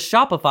thanks to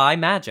Shopify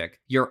Magic,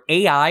 your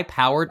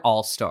AI-powered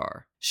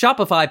all-star.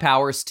 Shopify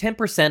powers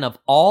 10% of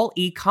all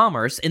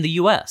e-commerce in the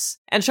US,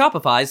 and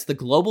Shopify's the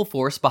global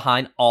force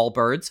behind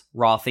Allbirds,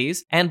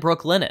 Rothy's, and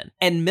Brooklinen,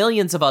 and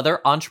millions of other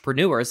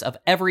entrepreneurs of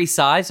every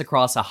size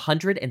across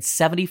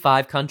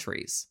 175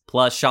 countries.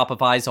 Plus,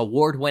 Shopify's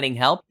award-winning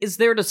help is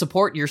there to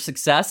support your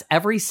success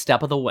every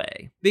step of the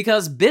way.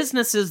 Because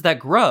businesses that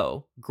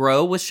grow,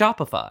 grow with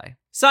Shopify.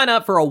 Sign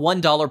up for a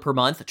 $1 per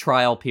month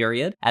trial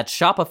period at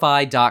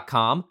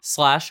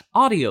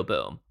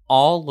shopify.com/audioboom,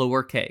 all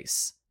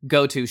lowercase.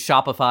 Go to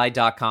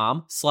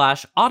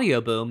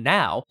shopify.com/audioboom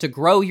now to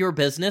grow your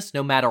business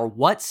no matter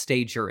what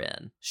stage you're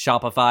in.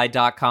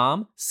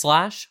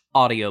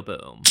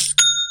 Shopify.com/audioboom.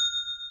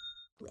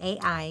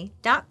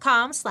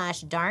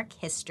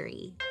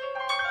 AI.com/darkhistory.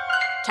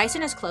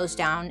 Tyson has closed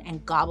down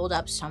and gobbled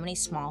up so many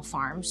small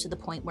farms to the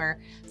point where,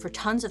 for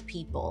tons of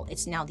people,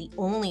 it's now the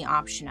only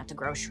option at the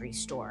grocery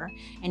store,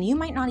 and you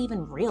might not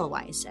even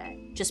realize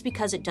it. Just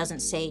because it doesn't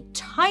say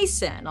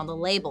Tyson on the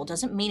label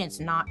doesn't mean it's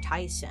not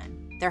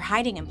Tyson. They're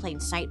hiding in plain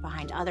sight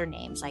behind other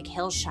names like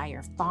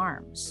Hillshire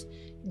Farms,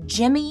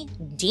 Jimmy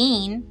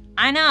Dean,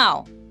 I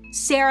know,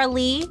 Sara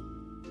Lee,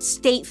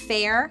 State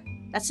Fair,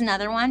 that's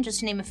another one, just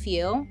to name a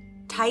few.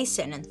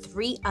 Tyson and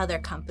 3 other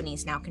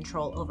companies now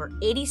control over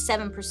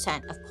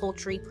 87% of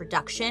poultry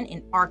production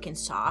in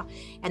Arkansas,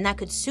 and that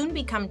could soon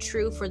become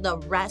true for the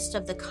rest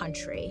of the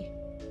country.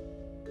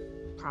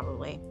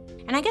 Probably.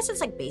 And I guess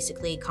it's like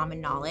basically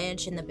common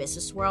knowledge in the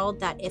business world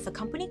that if a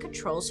company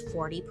controls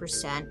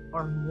 40%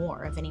 or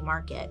more of any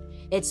market,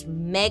 it's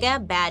mega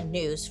bad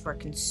news for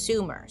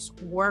consumers,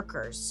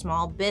 workers,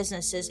 small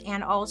businesses,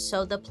 and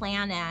also the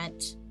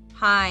planet.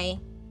 Hi.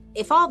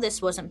 If all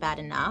this wasn't bad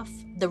enough,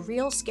 the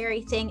real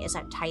scary thing is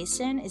that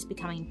Tyson is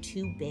becoming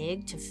too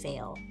big to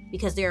fail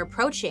because they're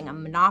approaching a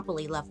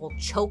monopoly-level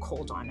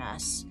chokehold on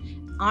us.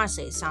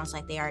 Honestly, it sounds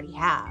like they already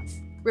have.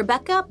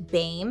 Rebecca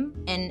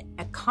Baim, an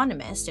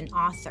economist and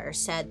author,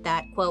 said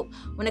that, quote,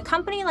 when a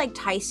company like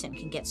Tyson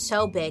can get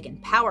so big and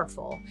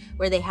powerful,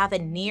 where they have a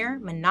near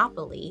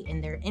monopoly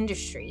in their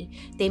industry,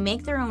 they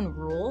make their own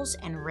rules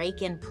and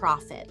rake in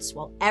profits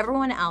while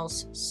everyone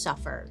else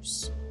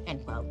suffers,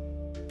 end quote.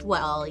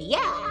 Well,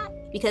 yeah,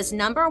 because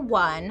number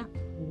one,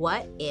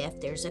 what if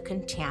there's a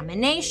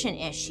contamination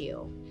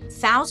issue?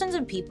 Thousands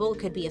of people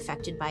could be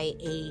affected by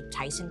a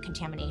Tyson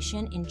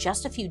contamination in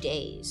just a few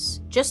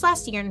days. Just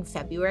last year in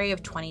February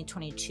of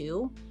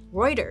 2022,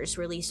 Reuters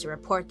released a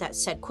report that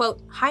said,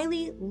 quote,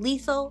 highly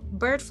lethal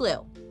bird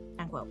flu,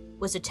 unquote,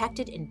 was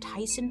detected in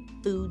Tyson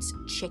Foods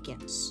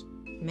chickens.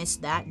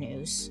 Missed that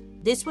news.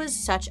 This was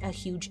such a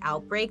huge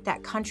outbreak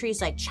that countries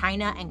like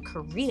China and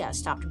Korea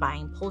stopped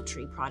buying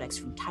poultry products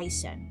from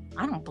Tyson.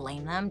 I don't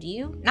blame them, do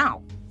you?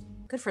 No.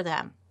 Good for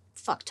them.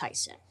 Fuck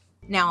Tyson.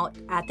 Now,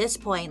 at this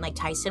point,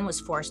 Tyson was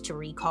forced to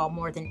recall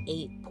more than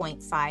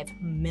 8.5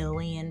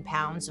 million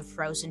pounds of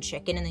frozen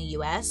chicken in the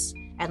US.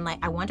 And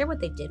I wonder what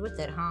they did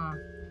with it, huh?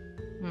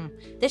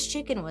 This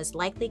chicken was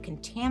likely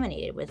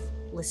contaminated with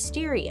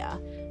listeria,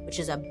 which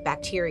is a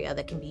bacteria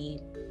that can be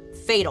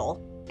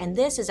fatal. And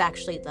this is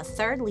actually the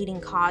 3rd leading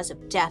cause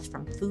of death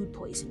from food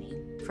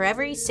poisoning. For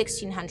every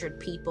 1,600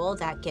 people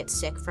that get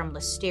sick from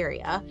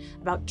listeria,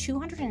 about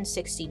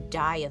 260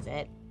 die of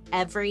it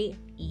every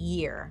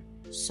year.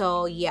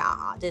 So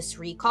yeah, this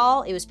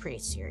recall, it was pretty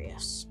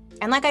serious.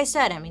 And like I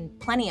said, I mean,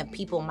 plenty of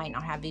people might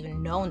not have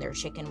even known their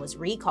chicken was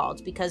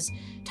recalled because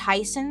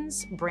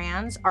Tyson's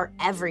brands are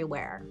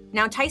everywhere.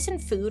 Now, Tyson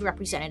food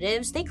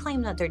representatives, they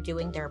claim that they're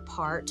doing their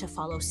part to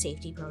follow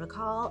safety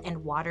protocol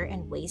and water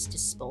and waste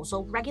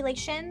disposal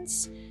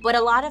regulations. But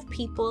a lot of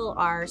people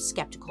are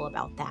skeptical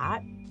about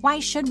that. Why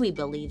should we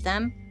believe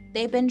them?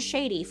 They've been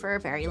shady for a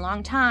very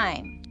long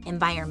time.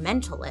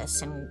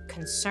 Environmentalists and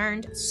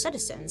concerned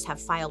citizens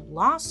have filed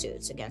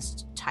lawsuits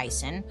against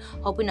Tyson,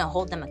 hoping to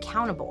hold them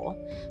accountable.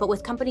 But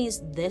with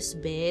companies this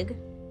big,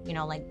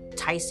 like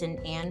Tyson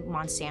and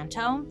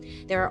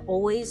Monsanto, there are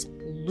always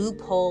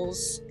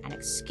loopholes and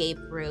escape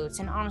routes.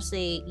 And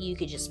honestly, you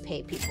could just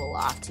pay people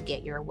off to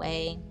get your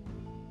way,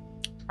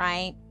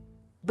 right?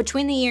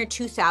 Between the year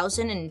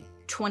 2000 and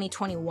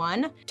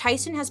 2021,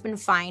 Tyson has been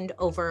fined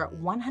over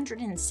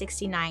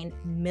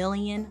 $169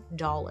 million.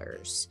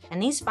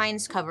 And these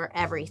fines cover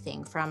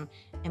everything from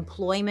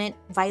employment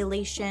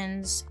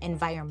violations,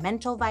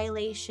 environmental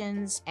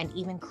violations, and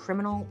even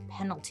criminal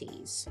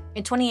penalties.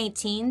 In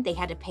 2018, they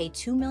had to pay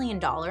 $2 million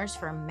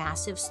for a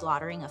massive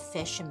slaughtering of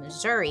fish in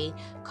Missouri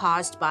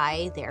caused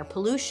by their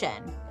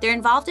pollution. They're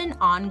involved in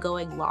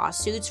ongoing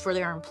lawsuits for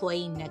their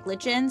employee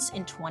negligence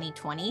in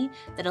 2020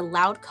 that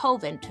allowed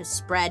COVID to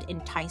spread in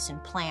Tyson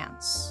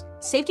plants.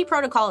 Safety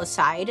protocol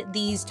aside,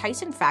 these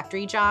Tyson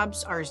factory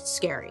jobs are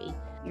scary.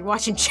 You're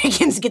watching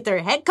chickens get their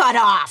head cut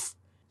off.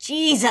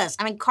 Jesus.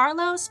 I mean,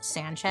 Carlos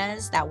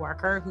Sanchez, that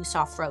worker who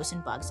saw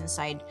frozen bugs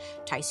inside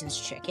Tyson's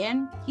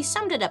chicken, he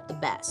summed it up the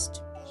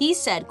best. He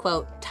said,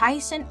 quote,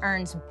 "Tyson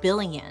earns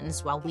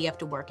billions while we have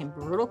to work in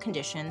brutal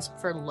conditions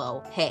for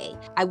low pay.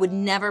 I would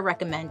never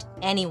recommend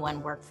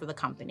anyone work for the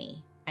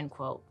company," end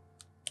quote.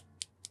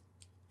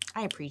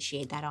 I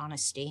appreciate that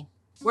honesty.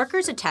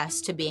 Workers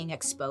attest to being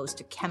exposed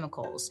to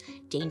chemicals,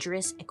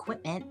 dangerous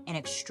equipment, and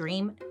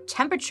extreme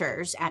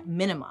temperatures at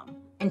minimum.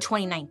 In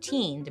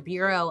 2019, the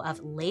Bureau of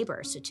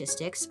Labor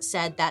Statistics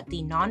said that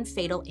the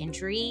non-fatal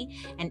injury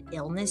and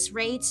illness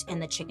rates in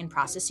the chicken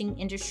processing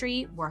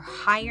industry were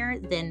higher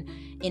than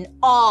in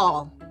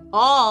all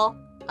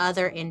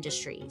other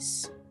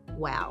industries.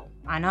 Wow,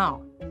 I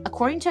know.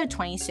 According to a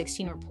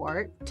 2016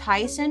 report,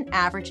 Tyson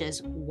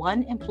averages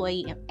 1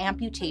 employee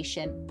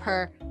amputation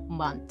per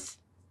month.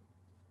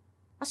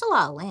 That's a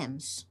lot of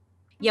limbs.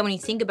 Yeah, when you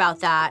think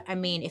about that, I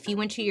mean, if you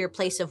went to your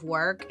place of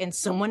work and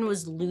someone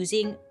was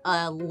losing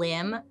a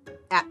limb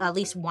at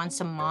least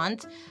once a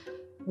month,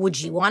 would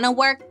you want to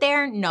work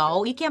there?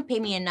 No, you can't pay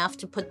me enough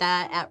to put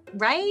that at,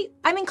 right?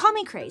 I mean, call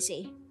me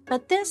crazy.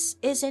 But this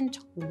isn't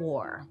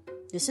war.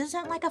 This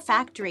isn't like a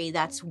factory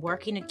that's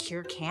working to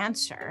cure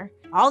cancer.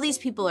 All these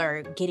people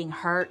are getting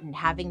hurt and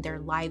having their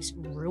lives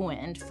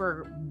ruined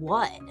for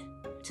what?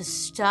 To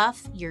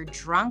stuff your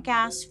drunk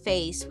ass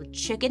face with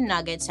chicken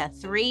nuggets at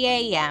 3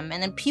 a.m.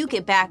 and then puke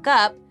it back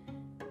up,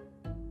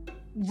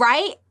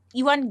 right?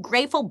 You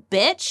ungrateful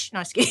bitch. No,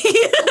 I'm just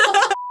kidding.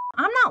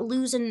 I'm not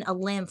losing a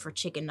limb for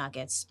chicken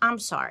nuggets. I'm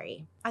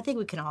sorry. I think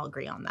we can all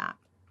agree on that.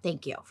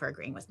 Thank you for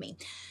agreeing with me.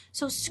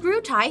 So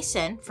screw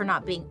Tyson for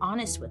not being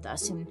honest with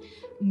us and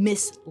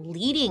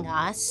misleading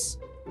us,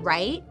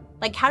 right?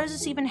 Like, how does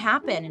this even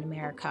happen in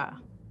America?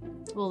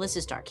 Well, this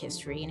is dark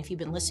history, and if you've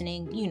been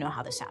listening, you know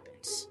how this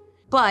happens.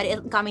 But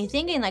it got me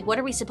thinking, like, what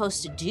are we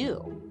supposed to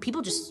do?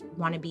 People just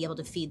want to be able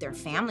to feed their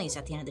families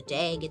at the end of the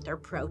day, get their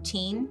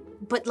protein.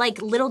 But, like,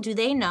 little do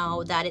they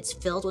know that it's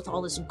filled with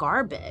all this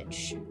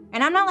garbage.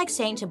 And I'm not, like,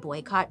 saying to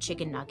boycott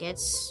chicken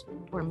nuggets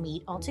or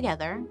meat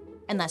altogether,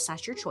 unless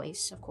that's your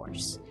choice, of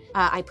course.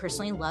 I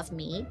personally love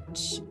meat,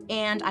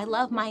 and I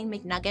love my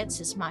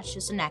McNuggets as much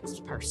as the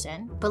next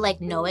person. But,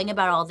 like, knowing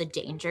about all the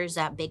dangers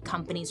that big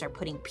companies are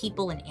putting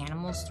people and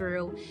animals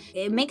through,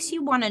 it makes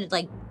you want to,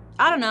 like,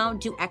 I don't know,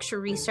 do extra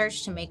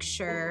research to make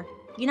sure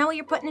you know what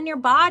you're putting in your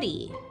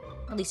body.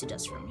 At least it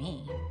does for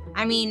me.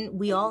 I mean,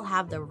 we all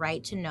have the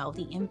right to know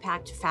the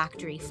impact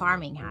factory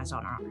farming has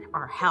on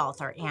our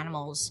health, our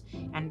animals,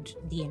 and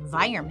the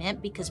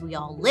environment because we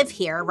all live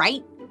here,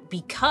 right?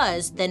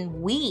 Because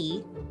then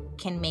we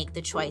can make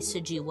the choice to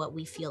do what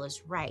we feel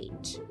is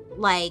right.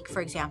 Like,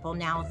 for example,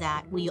 now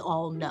that we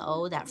all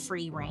know that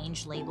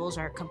free-range labels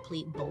are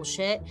complete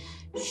bullshit,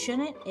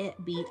 shouldn't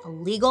it be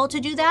illegal to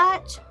do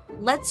that?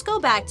 Let's go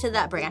back to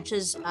that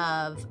branches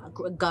of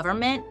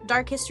government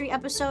dark history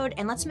episode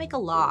and let's make a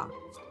law.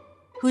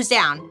 Who's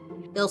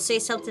down? They'll say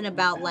something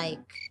about, like,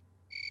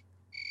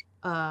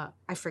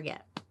 I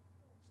forget.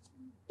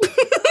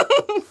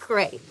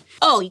 Great.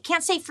 Oh, you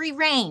can't say free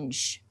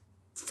range.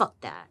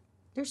 Fuck that.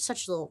 They're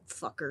such little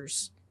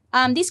fuckers.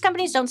 These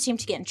companies don't seem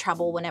to get in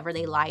trouble whenever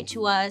they lie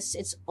to us.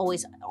 It's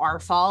always our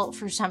fault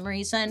for some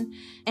reason.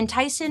 And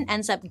Tyson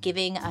ends up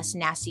giving us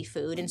nasty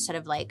food instead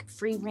of, like,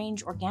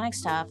 free-range organic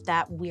stuff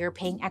that we're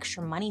paying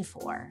extra money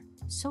for.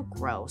 So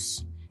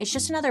gross. It's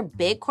just another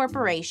big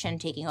corporation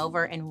taking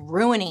over and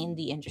ruining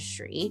the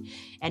industry.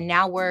 And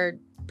now we're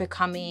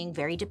becoming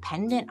very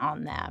dependent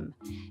on them.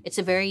 It's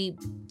a very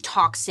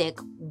toxic,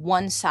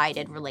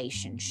 one-sided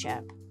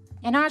relationship.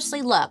 And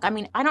honestly, look, I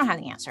mean, I don't have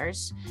the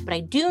answers, but I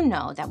do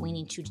know that we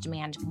need to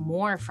demand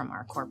more from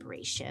our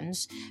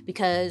corporations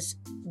because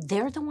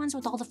they're the ones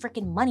with all the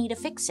freaking money to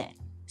fix it.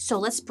 So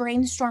let's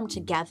brainstorm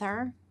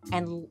together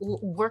and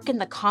work in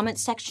the comment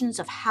sections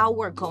of how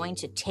we're going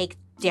to take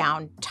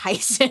down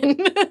Tyson.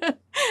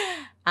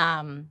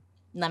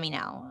 Let me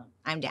know.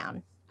 I'm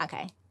down.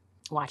 Okay.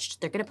 Watch.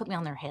 They're going to put me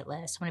on their hit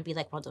list. I'm going to be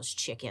like one of those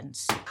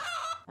chickens.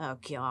 Oh,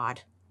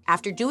 God.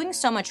 After doing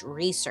so much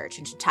research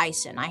into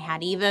Tyson, I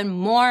had even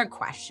more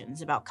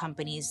questions about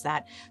companies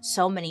that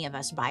so many of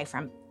us buy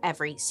from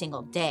every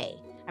single day.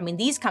 I mean,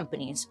 these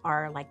companies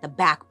are like the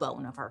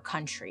backbone of our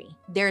country.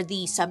 They're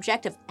the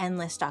subject of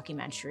endless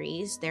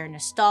documentaries. They're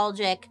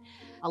nostalgic,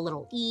 a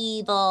little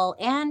evil,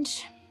 and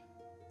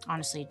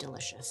honestly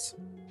delicious.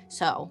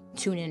 So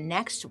tune in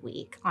next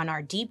week on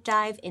our deep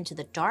dive into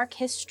the dark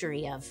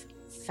history of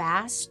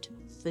fast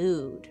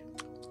food.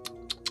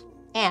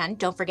 And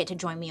don't forget to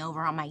join me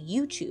over on my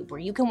YouTube, where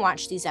you can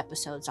watch these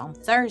episodes on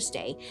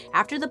Thursday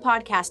after the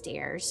podcast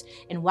airs.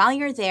 And while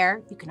you're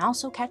there, you can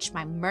also catch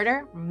my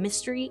murder,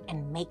 mystery,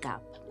 and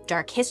makeup.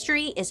 Dark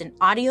History is an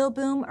Audio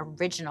Boom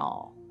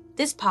original.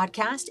 This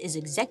podcast is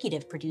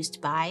executive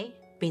produced by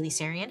Bailey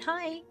Sarian,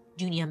 hi,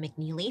 Junia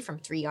McNeely from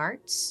 3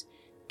 Arts,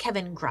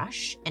 Kevin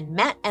Grush, and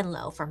Matt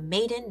Enlow from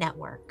Maiden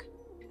Network.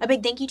 A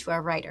big thank you to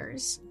our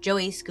writers,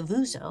 Joey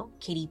Scavuzzo,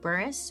 Katie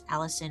Burris,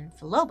 Allison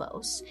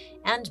Filobos,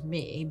 and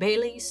me,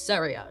 Bailey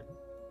Sarian.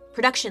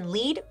 Production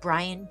lead,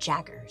 Brian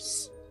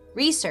Jaggers.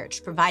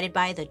 Research provided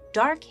by the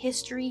Dark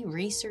History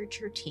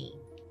Researcher team.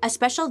 A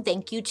special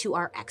thank you to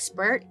our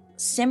expert,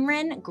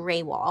 Simran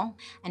Graywall,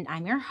 and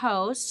I'm your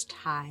host,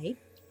 hi,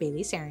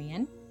 Bailey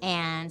Sarian.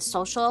 And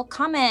social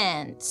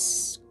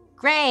comments.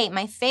 Great,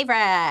 my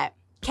favorite.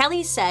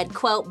 Kelly said,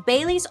 quote,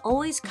 Bailey's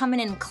always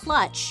coming in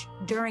clutch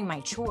during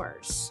my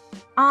chores.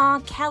 Aw,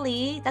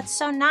 Kelly, that's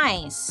so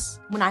nice.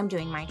 When I'm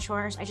doing my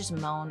chores, I just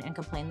moan and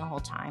complain the whole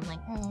time,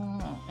 like,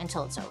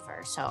 until it's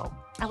over. So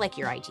I like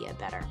your idea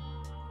better.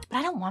 But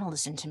I don't want to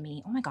listen to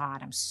me. Oh my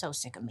God, I'm so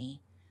sick of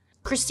me.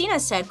 Christina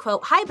said,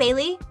 quote, hi,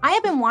 Bailey. I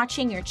have been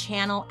watching your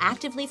channel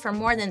actively for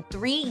more than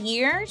 3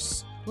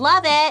 years.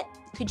 Love it.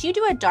 Could you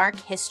do a dark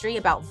history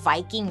about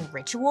Viking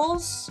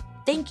rituals?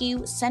 Thank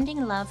you.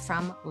 Sending love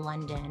from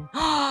London.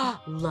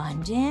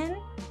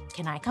 London?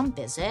 Can I come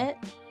visit?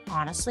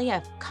 Honestly,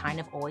 I've kind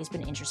of always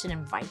been interested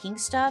in Viking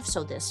stuff,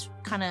 so this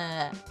kind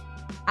of...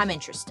 I'm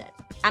interested,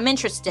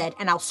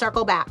 and I'll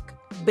circle back.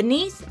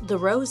 Beneath the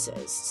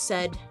Roses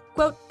said,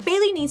 quote,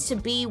 Bailey needs to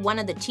be one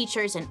of the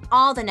teachers in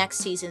all the next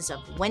seasons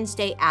of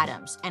Wednesday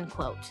Addams, end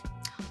quote.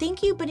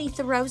 Thank you, Beneath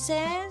the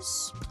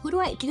Roses.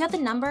 Do you have the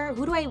number?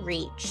 Who do I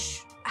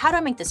reach? How do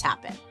I make this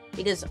happen?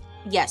 Because,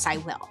 yes, I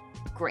will.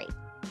 Great.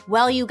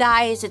 Well, you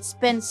guys, it's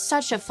been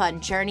such a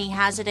fun journey,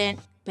 hasn't it?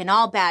 Been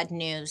all bad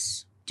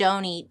news.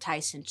 Don't eat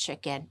Tyson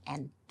chicken,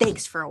 and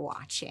thanks for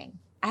watching.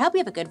 I hope you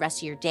have a good rest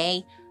of your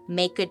day.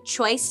 Make good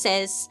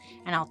choices,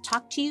 and I'll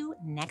talk to you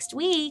next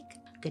week.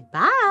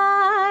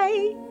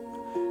 Goodbye.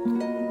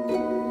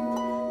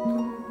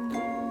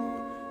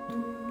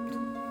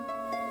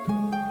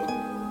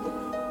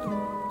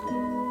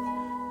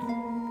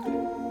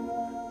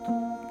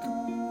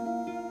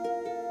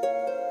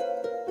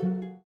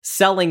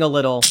 Selling a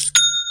little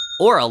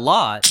or a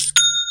lot,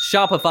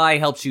 Shopify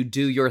helps you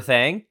do your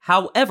thing,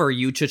 however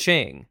you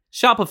cha-ching.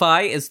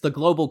 Shopify is the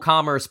global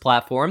commerce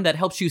platform that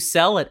helps you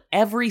sell at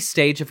every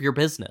stage of your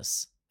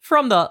business.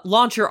 From the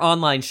launch your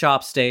online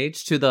shop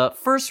stage to the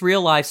first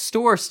real-life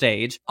store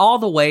stage, all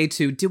the way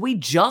to did we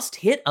just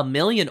hit 1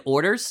 million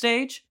orders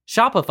stage?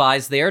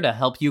 Shopify's there to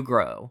help you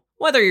grow.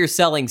 Whether you're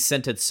selling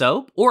scented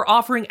soap or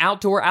offering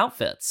outdoor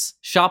outfits,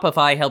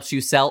 Shopify helps you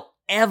sell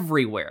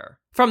everywhere.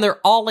 From their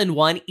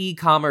all-in-one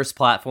e-commerce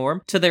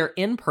platform to their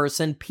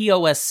in-person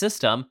POS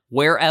system,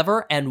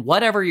 wherever and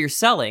whatever you're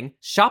selling,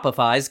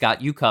 Shopify's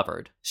got you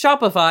covered.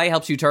 Shopify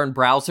helps you turn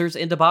browsers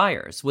into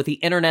buyers with the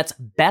internet's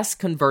best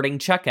converting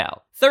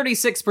checkout,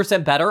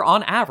 36% better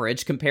on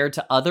average compared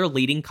to other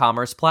leading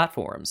commerce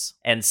platforms.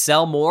 And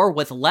sell more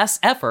with less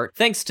effort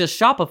thanks to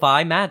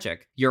Shopify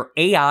Magic, your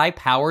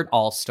AI-powered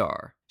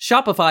all-star.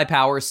 Shopify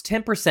powers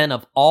 10%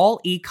 of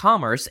all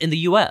e-commerce in the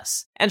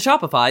US, and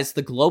Shopify's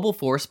the global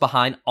force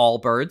behind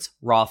Allbirds,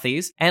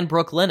 Rothy's, and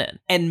Brooklinen,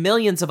 and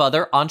millions of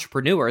other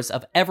entrepreneurs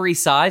of every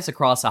size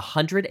across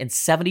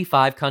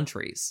 175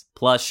 countries.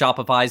 Plus,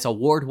 Shopify's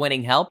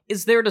award-winning help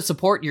is there to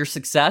support your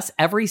success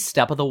every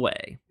step of the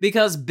way.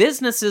 Because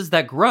businesses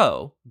that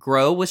grow,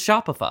 grow with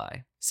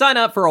Shopify. Sign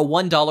up for a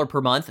 $1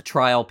 per month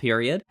trial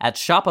period at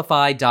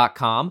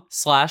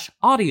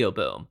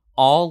shopify.com/audioboom,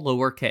 all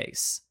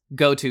lowercase.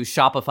 Go to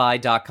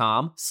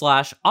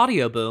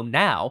shopify.com/audioboom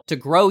now to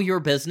grow your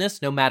business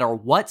no matter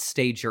what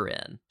stage you're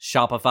in.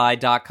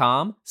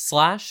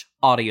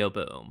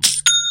 Shopify.com/audioboom.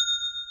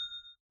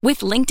 With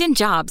LinkedIn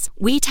Jobs,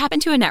 we tap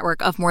into a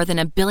network of more than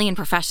 1 billion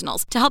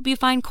professionals to help you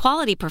find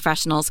quality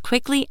professionals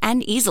quickly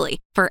and easily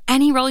for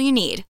any role you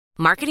need.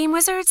 Marketing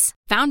wizards?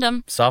 Found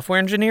them. Software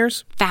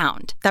engineers?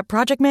 Found. That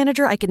project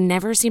manager I could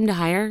never seem to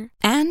hire?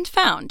 And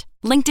found.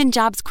 LinkedIn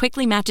Jobs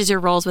quickly matches your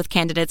roles with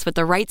candidates with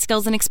the right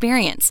skills and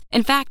experience.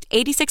 In fact,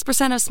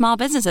 86% of small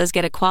businesses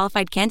get a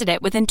qualified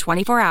candidate within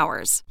 24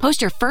 hours.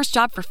 Post your first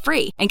job for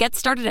free and get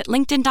started at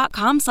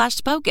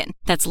linkedin.com/spoken.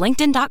 That's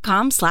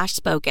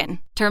linkedin.com/spoken.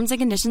 Terms and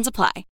conditions apply.